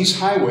the King's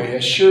Highway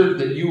assured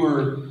that you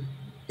were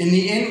in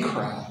the in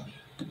crowd,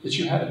 that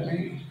you had it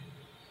made.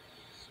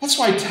 That's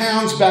why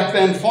towns back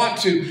then fought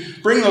to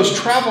bring those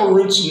travel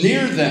routes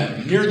near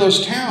them, near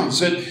those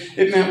towns.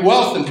 It meant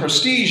wealth and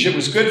prestige. It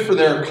was good for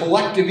their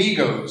collective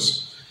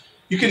egos.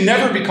 You can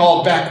never be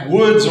called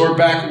backwoods or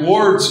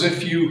backwards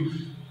if you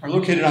are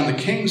located on the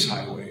King's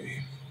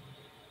Highway.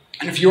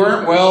 And if you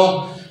aren't,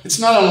 well, it's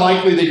not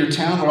unlikely that your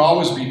town would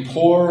always be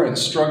poor and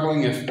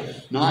struggling,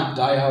 if not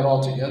die out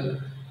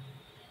altogether.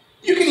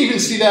 You can even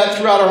see that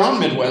throughout our own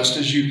Midwest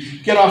as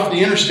you get off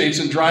the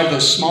interstates and drive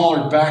those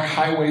smaller back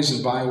highways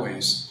and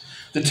byways.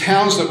 The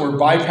towns that were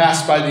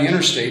bypassed by the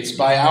interstates,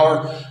 by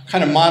our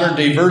kind of modern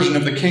day version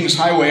of the King's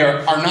Highway,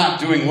 are not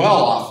doing well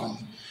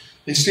often.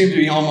 They seem to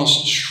be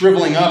almost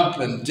shriveling up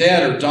and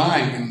dead or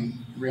dying.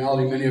 In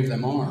reality, many of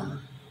them are.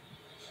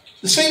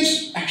 The same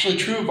is actually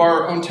true of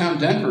our own town,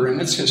 Denver, and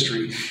its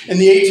history. In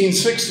the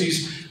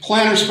 1860s,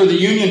 planners for the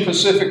Union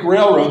Pacific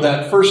Railroad,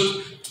 that first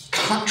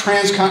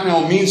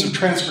transcontinental means of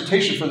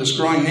transportation for this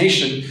growing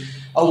nation,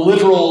 a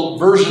literal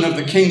version of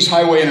the King's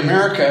Highway in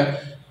America,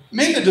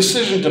 made the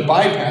decision to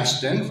bypass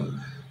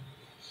Denver.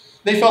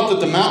 They felt that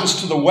the mountains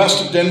to the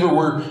west of Denver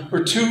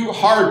were too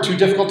hard, too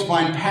difficult to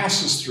find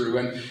passes through,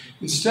 and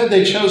instead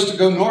they chose to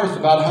go north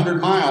about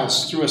 100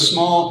 miles through a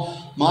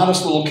small,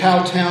 modest little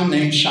cow town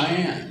named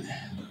Cheyenne.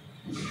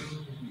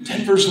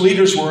 Denver's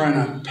leaders were in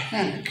a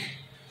panic.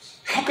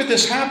 How could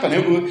this happen?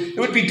 It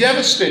would be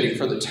devastating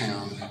for the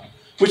town,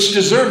 which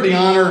deserved the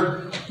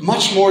honor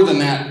much more than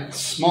that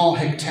small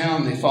hick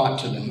town they thought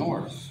to the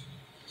north.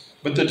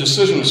 But the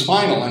decision was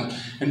final,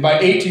 and by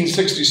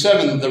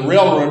 1867, the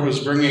railroad was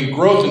bringing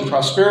growth and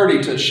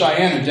prosperity to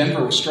Cheyenne, and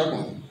Denver was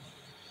struggling.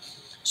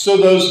 So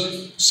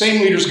those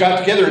same leaders got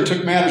together and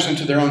took matters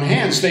into their own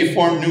hands. They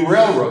formed new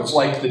railroads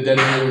like the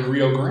Denver and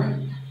Rio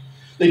Grande.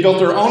 They built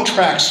their own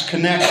tracks to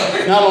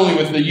connect not only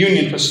with the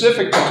Union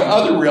Pacific, but to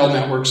other rail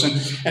networks.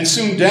 And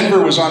soon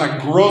Denver was on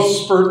a growth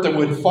spurt that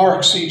would far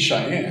exceed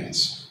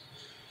Cheyenne's.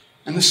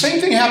 And the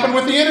same thing happened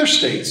with the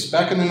interstates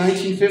back in the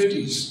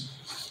 1950s.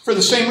 For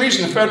the same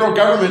reason, the federal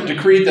government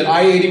decreed that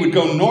I-80 would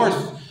go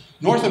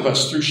north of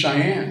us through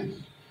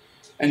Cheyenne.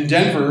 And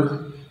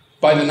Denver,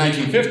 by the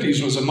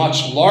 1950s, was a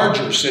much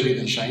larger city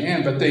than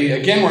Cheyenne, but they,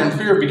 again, were in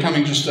fear of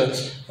becoming just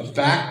a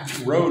back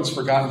roads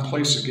forgotten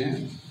place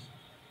again.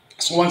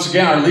 So once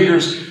again, our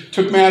leaders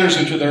took matters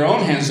into their own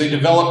hands. They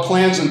developed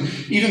plans and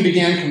even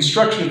began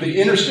construction of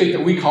the interstate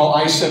that we call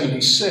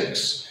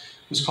I-76.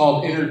 It was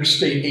called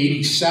Interstate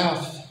 80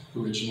 South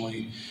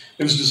originally.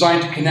 It was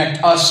designed to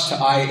connect us to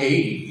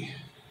I-80,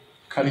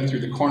 cutting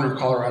through the corner of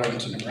Colorado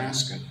into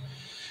Nebraska.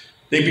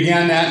 They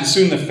began that, and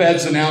soon the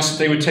feds announced that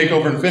they would take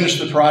over and finish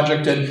the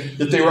project, and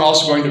that they were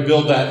also going to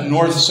build that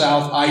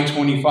north-south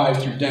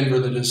I-25 through Denver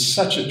that is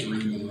such a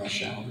dream in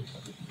rush hour.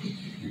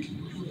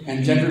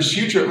 And Denver's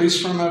future, at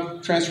least from a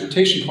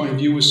transportation point of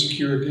view, was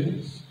secure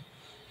again.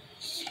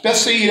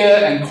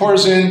 Bethsaida and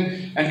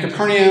Chorazin and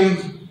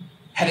Capernaum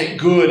had it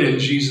good in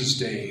Jesus'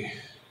 day.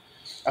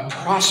 A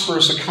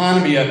prosperous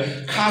economy,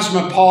 a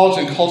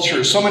cosmopolitan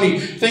culture, so many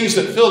things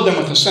that filled them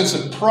with a sense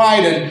of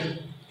pride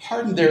and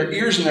hardened their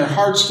ears and their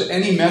hearts to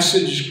any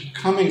message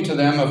coming to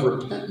them of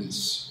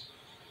repentance,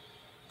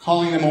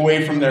 calling them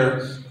away from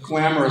their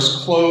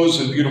glamorous clothes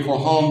and beautiful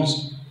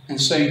homes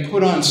and saying,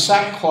 put on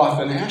sackcloth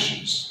and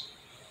ashes,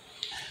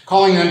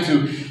 calling them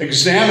to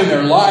examine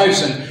their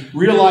lives and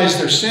realize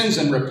their sins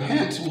and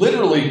repent,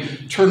 literally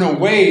turn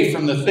away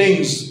from the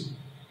things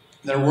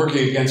that are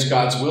working against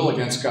God's will,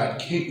 against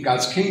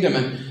God's kingdom,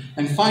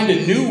 and find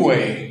a new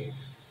way,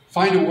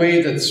 find a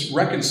way that's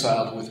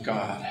reconciled with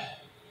God.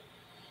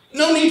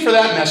 No need for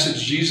that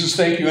message, Jesus.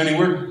 Thank you.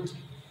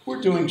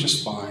 We're doing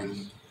just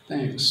fine.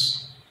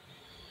 Thanks.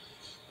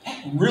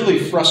 That really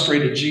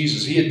frustrated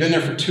Jesus. He had been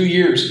there for 2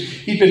 years.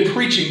 He'd been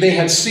preaching. They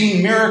had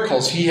seen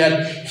miracles. He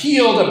had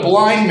healed a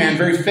blind man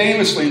very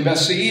famously in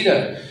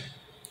Bethsaida.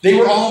 They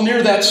were all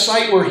near that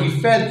site where he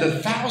fed the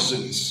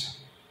thousands.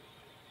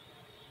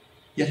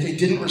 Yet they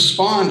didn't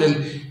respond.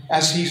 And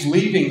as he's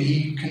leaving,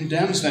 he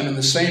condemns them in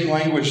the same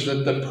language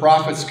that the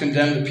prophets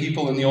condemned the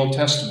people in the Old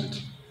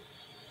Testament.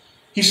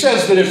 He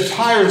says that if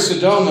Tyre and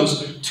Sidon,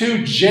 those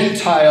two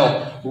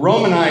Gentile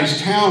Romanized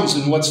towns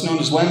in what's known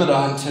as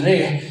Alameda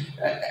today,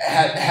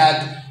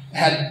 had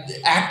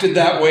acted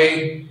that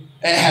way,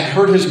 had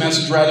heard his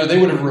message rather, they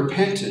would have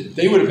repented.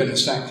 They would have been in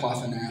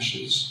sackcloth and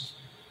ashes.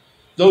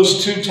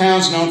 Those two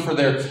towns known for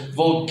their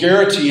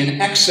vulgarity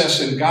and excess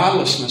and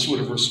godlessness would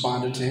have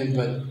responded to him,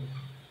 but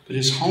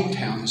his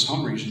hometown, his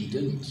home region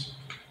didn't.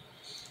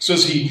 So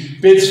as he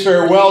bids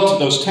farewell to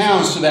those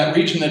towns, to that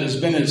region that has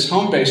been his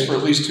home base for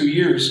at least 2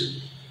 years,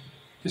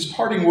 his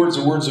parting words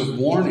are words of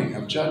warning,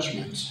 of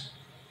judgment.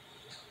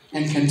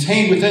 And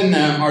contained within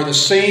them are the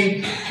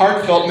same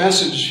heartfelt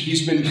message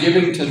he's been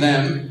giving to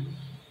them,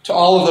 to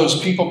all of those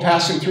people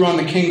passing through on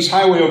the King's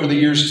Highway over the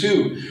years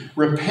too.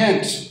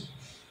 Repent,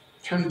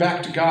 turn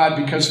back to God,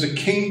 because the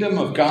kingdom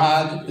of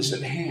God is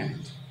at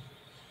hand.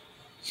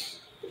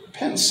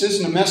 Repentance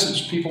isn't a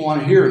message people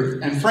want to hear.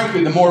 And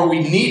frankly, the more we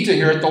need to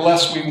hear it, the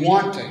less we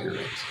want to hear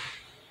it.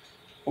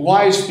 A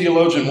wise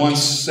theologian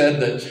once said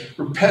that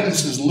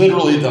repentance is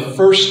literally the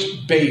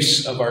first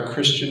base of our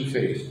Christian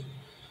faith.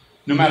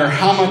 No matter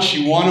how much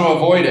you want to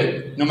avoid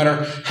it, no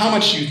matter how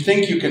much you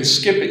think you can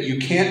skip it, you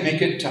can't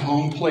make it to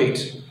home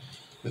plate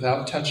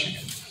without touching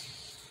it.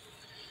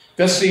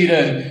 Bethsaida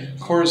and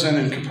Chorazin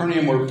and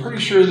Capernaum were pretty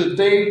sure that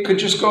they could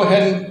just go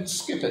ahead and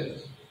skip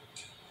it.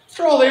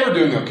 After all, they were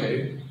doing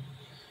okay.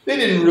 They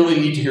didn't really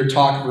need to hear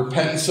talk of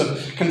repentance,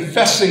 of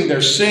confessing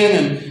their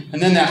sin, and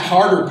then that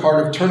harder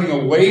part of turning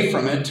away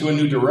from it to a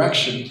new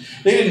direction.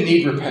 They didn't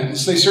need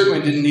repentance. They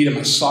certainly didn't need a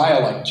Messiah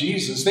like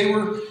Jesus. They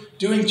were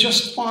doing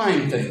just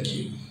fine, thank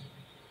you.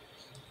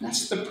 And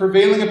that's the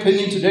prevailing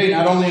opinion today,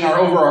 not only in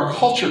our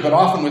culture, but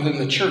often within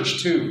the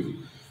church too.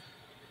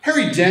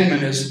 Harry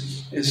Denman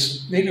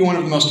is maybe one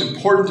of the most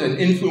important and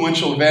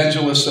influential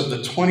evangelists of the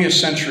 20th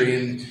century,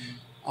 and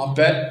I'll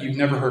bet you've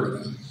never heard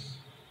of him.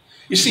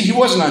 You see, he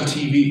wasn't on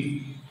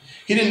TV.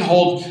 He didn't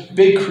hold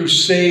big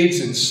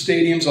crusades in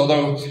stadiums,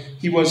 although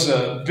he was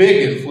a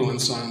big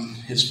influence on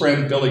his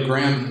friend Billy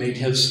Graham and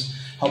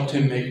helped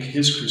him make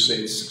his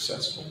crusades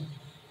successful.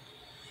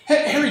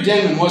 Harry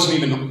Denman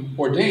wasn't even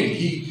ordained.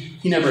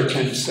 He never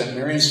attended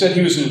seminary. Instead,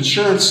 he was an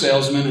insurance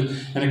salesman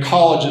and a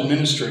college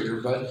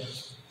administrator, but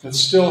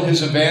still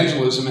his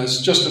evangelism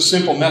as just a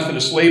simple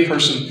Methodist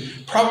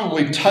layperson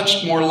probably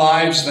touched more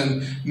lives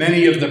than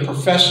many of the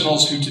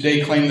professionals who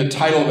today claim the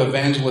title of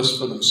evangelist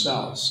for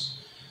themselves.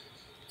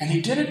 And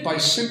he did it by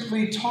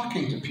simply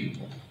talking to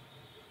people,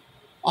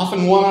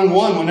 often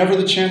one-on-one whenever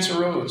the chance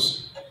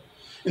arose.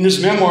 In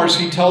his memoirs,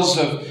 he tells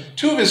of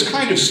two of his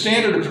kind of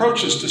standard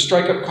approaches to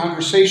strike up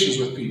conversations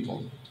with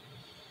people.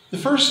 The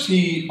first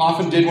he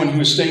often did when he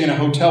was staying in a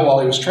hotel while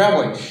he was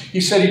traveling.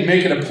 He said he'd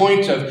make it a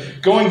point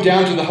of going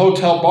down to the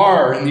hotel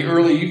bar in the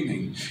early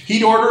evening.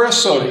 He'd order a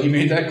soda, he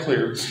made that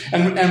clear.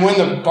 And when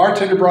the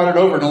bartender brought it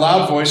over in a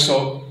loud voice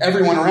so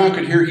everyone around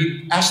could hear,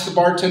 he'd ask the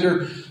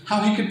bartender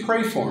how he could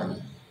pray for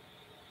him.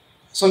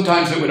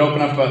 Sometimes it would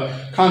open up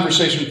a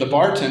conversation with the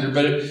bartender,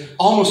 but it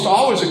almost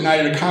always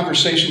ignited a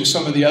conversation with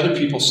some of the other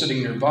people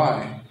sitting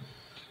nearby.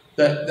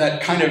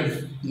 That kind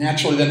of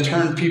naturally then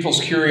turned people's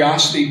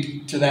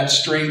curiosity to that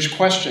strange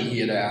question he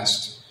had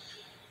asked,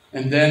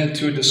 and then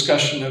to a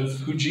discussion of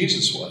who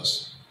Jesus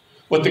was,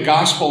 what the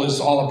gospel is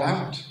all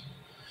about.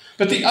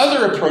 But the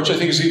other approach I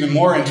think is even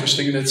more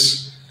interesting, and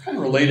it's kind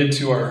of related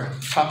to our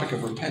topic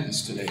of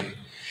repentance today.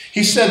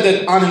 He said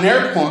that on an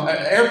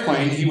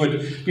airplane, he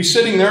would be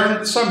sitting there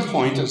at some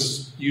point,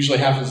 as usually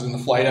happens in the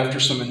flight after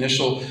some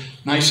initial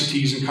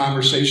niceties and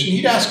conversation,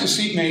 he'd ask a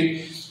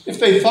seatmate if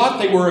they thought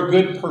they were a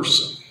good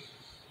person.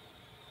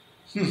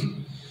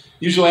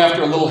 Usually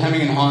after a little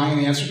hemming and hawing,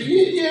 the answer would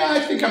be, yeah, I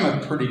think I'm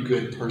a pretty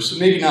good person.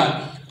 Maybe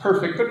not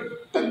perfect,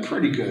 but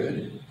pretty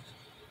good.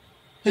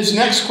 His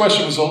next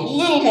question was a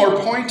little more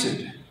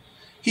pointed.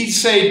 He'd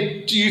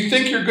say, do you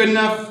think you're good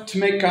enough to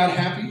make God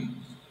happy?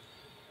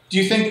 Do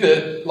you think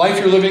the life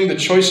you're living, the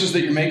choices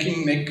that you're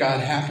making, make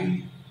God happy?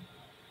 He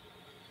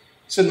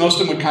said most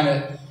of them would kind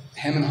of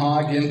hem and haw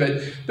again,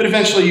 but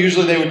eventually,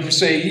 usually they would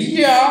say,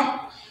 yeah,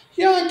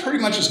 I'm pretty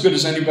much as good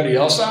as anybody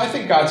else. I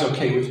think God's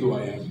okay with who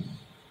I am.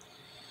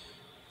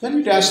 Then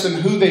we'd ask them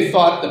who they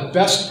thought the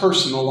best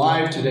person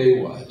alive today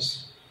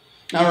was.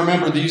 Now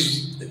remember,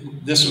 this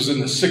was in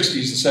the 60s,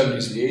 the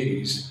 70s, the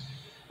 80s.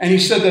 And he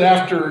said that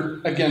after,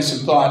 again,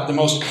 some thought, the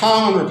most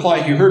common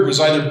reply he heard was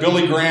either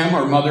Billy Graham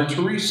or Mother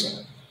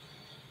Teresa.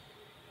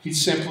 He'd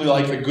simply,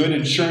 like the good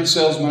insurance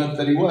salesman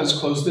that he was,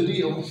 close the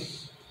deal.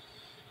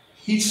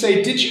 He'd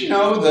say, did you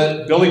know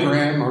that Billy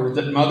Graham or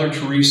that Mother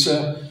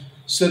Teresa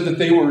said that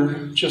they were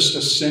just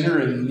a sinner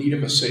in need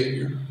of a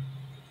Savior?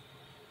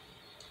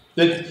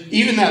 That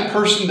even that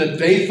person that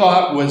they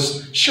thought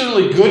was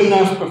surely good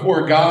enough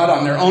before God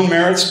on their own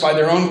merits, by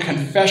their own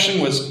confession,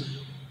 was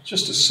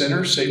just a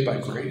sinner saved by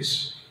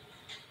grace.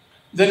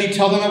 Then he'd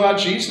tell them about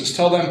Jesus,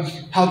 tell them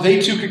how they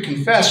too could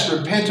confess,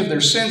 repent of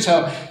their sins,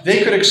 how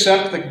they could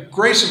accept the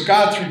grace of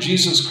God through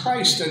Jesus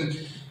Christ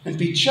and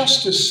be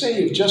just as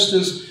saved, just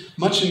as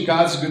much in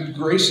God's good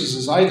graces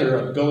as either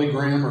a Billy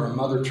Graham or a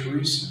Mother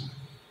Teresa.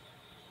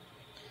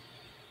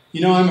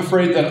 You know, I'm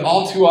afraid that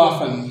all too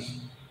often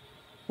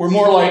we're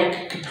more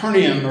like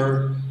Capernaum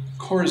or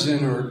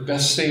Chorazin or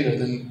Bethsaida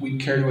than we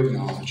care to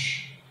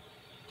acknowledge.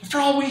 After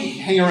all, we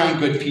hang around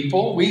good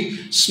people.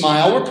 We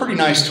smile. We're pretty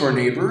nice to our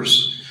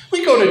neighbors.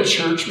 We go to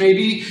church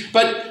maybe,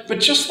 but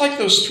just like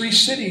those three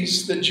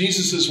cities that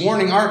Jesus is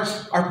warning,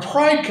 our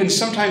pride can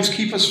sometimes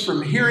keep us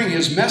from hearing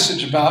his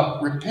message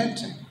about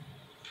repenting,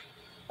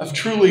 of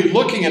truly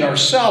looking at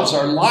ourselves,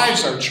 our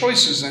lives, our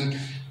choices,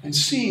 and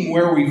seeing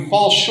where we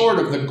fall short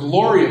of the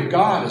glory of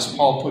God, as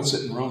Paul puts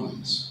it in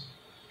Romans,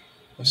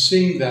 of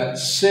seeing that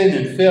sin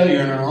and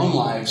failure in our own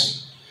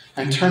lives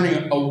and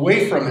turning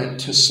away from it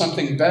to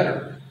something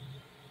better,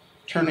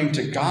 turning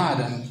to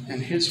God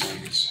and his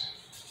ways.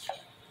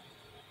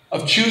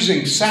 Of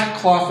choosing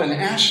sackcloth and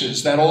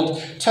ashes, that Old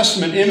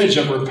Testament image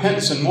of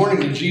repentance and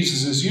mourning that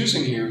Jesus is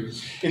using here,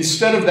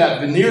 instead of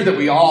that veneer that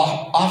we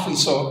all often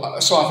so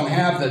often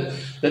have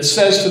that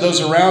says to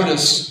those around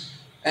us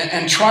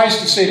and tries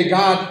to say to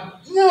God,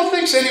 no,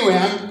 thanks anyway,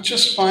 I'm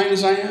just fine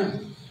as I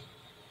am.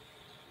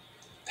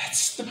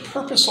 That's the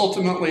purpose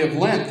ultimately of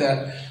Lent,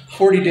 that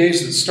 40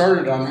 days that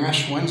started on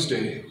Ash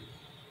Wednesday.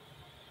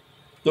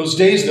 Those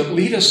days that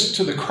lead us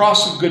to the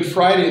cross of Good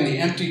Friday and the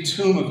empty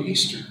tomb of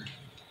Easter.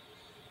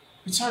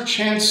 It's our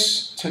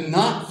chance to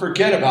not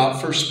forget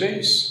about first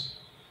base.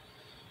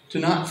 To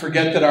not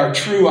forget that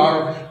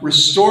our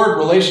restored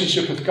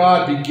relationship with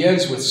God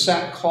begins with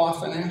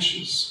sackcloth and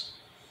ashes,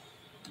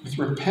 with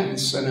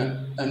repentance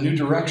and a new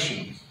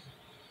direction.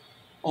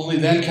 Only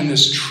then can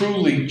this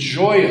truly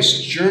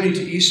joyous journey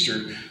to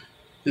Easter,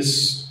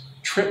 this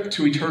trip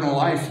to eternal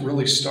life,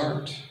 really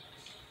start.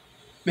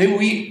 May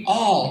we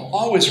all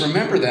always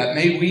remember that.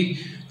 May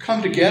we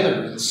come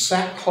together in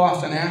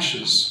sackcloth and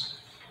ashes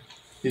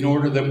in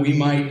order that we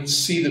might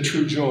see the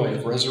true joy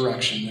of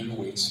resurrection that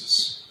awaits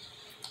us.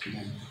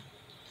 Amen.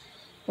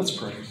 Let's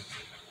pray.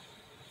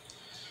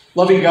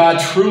 Loving God,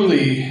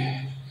 truly,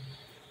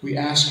 we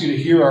ask you to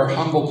hear our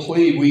humble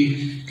plea.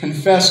 We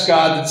confess,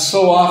 God, that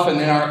so often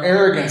in our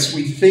arrogance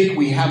we think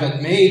we have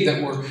it made,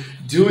 that we're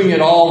doing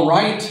it all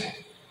right.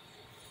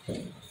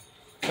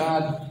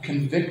 God,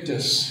 convict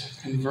us,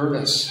 convert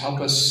us, help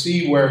us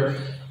see where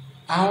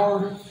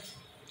our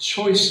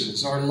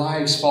choices, our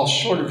lives fall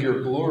short of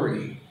your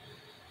glory.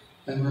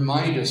 And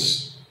remind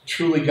us,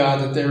 truly,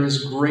 God, that there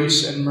is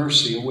grace and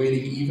mercy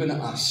awaiting even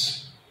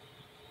us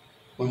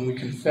when we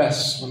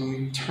confess, when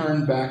we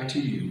turn back to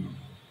you.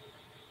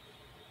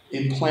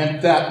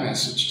 Implant that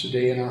message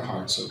today in our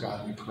hearts, oh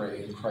God, we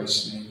pray in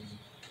Christ's name.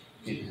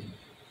 Amen.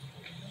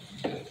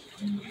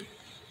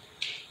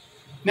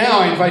 Now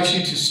I invite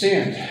you to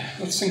stand.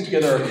 Let's sing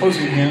together our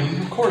closing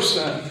hymn. Of course,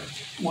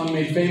 one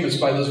made famous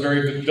by those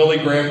very Billy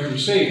Graham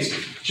crusades,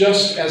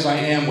 Just As I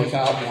Am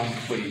Without One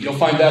Plea. You'll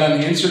find that on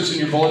the inserts in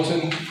your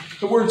bulletin.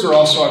 The words are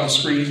also on the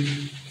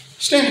screen.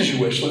 Stand as you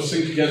wish. Let's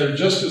sing together,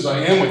 Just As I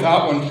Am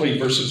Without One Plea,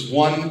 verses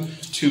 1,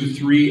 2,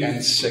 3,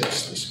 and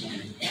 6 this morning.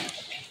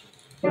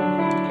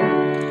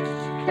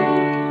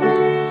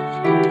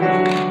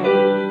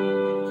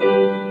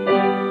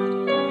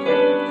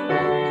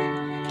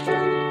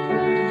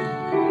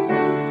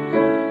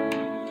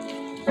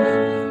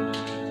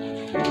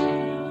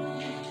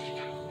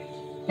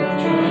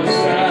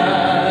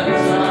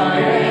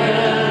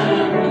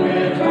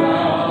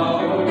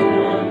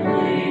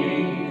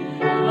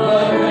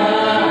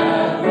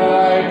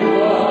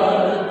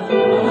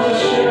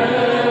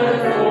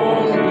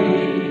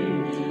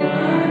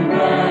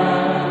 I'm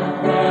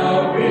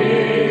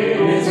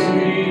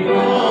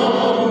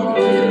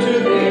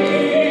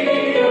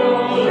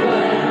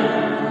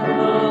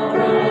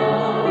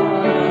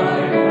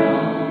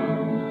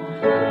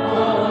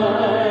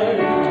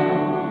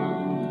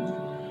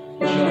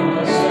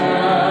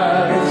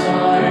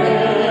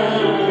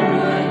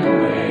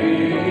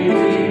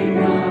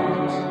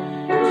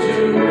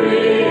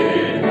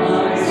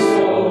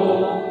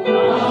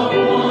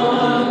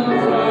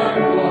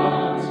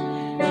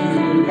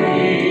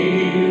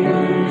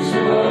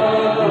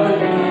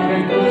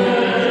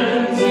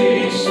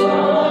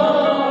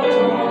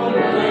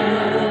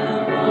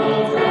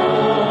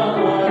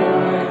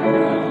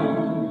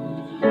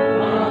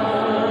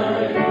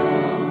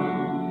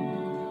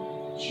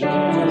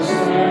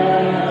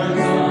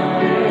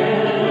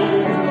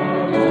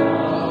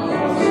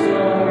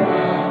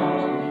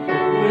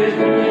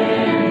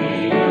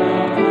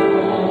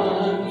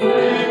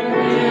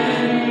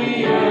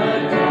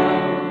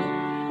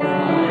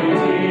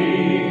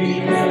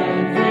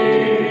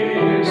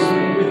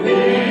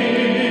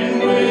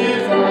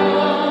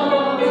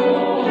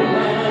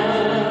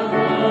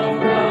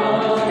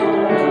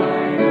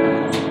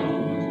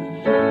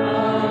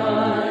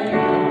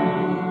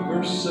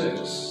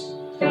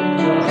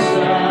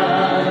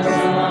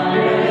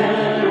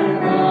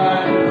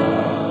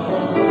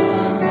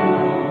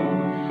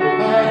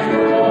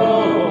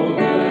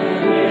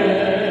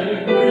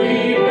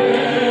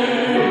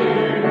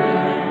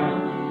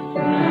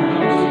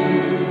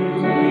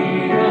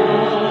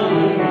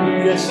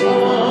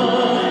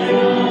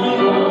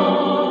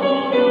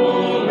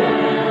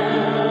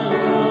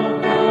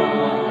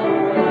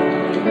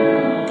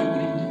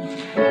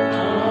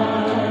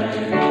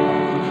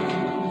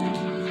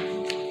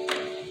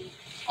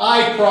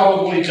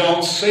probably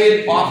don't say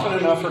it often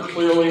enough or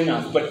clearly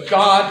enough, but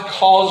God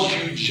calls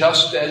you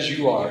just as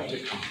you are to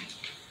come.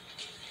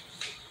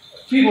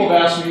 People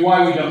have asked me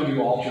why we don't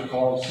do altar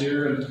calls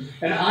here,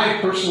 and I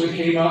personally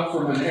came up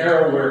from an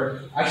era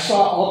where I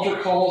saw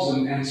altar calls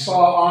and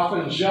saw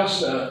often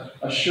just a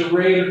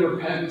charade of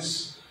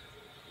repentance.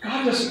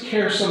 God doesn't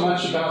care so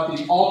much about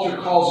the altar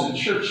calls in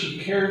church. He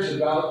cares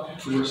about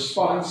the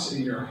response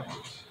in your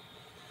heart.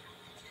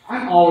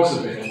 I'm always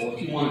available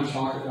if you want to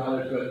talk about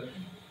it, but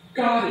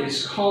God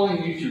is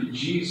calling you through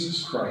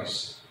Jesus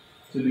Christ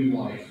to new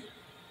life.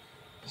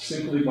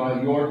 Simply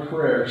by your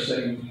prayer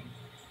saying,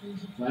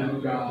 Lamb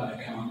of God,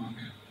 I come.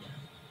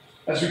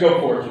 As we go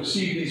forward,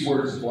 receive these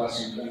words of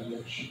blessing and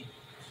benediction.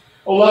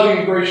 O loving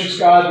and gracious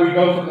God, we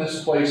go from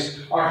this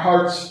place, our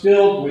hearts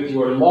filled with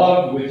your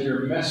love, with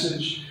your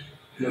message,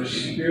 your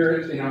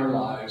Spirit in our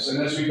lives.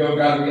 And as we go,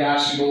 God, we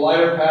ask you to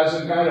light our paths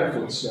and guide our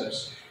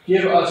footsteps.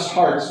 Give us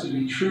hearts to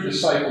be true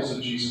disciples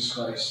of Jesus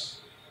Christ.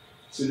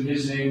 It's in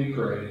his name we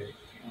pray.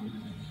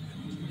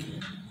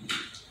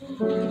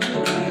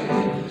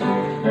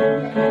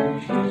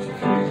 Amen.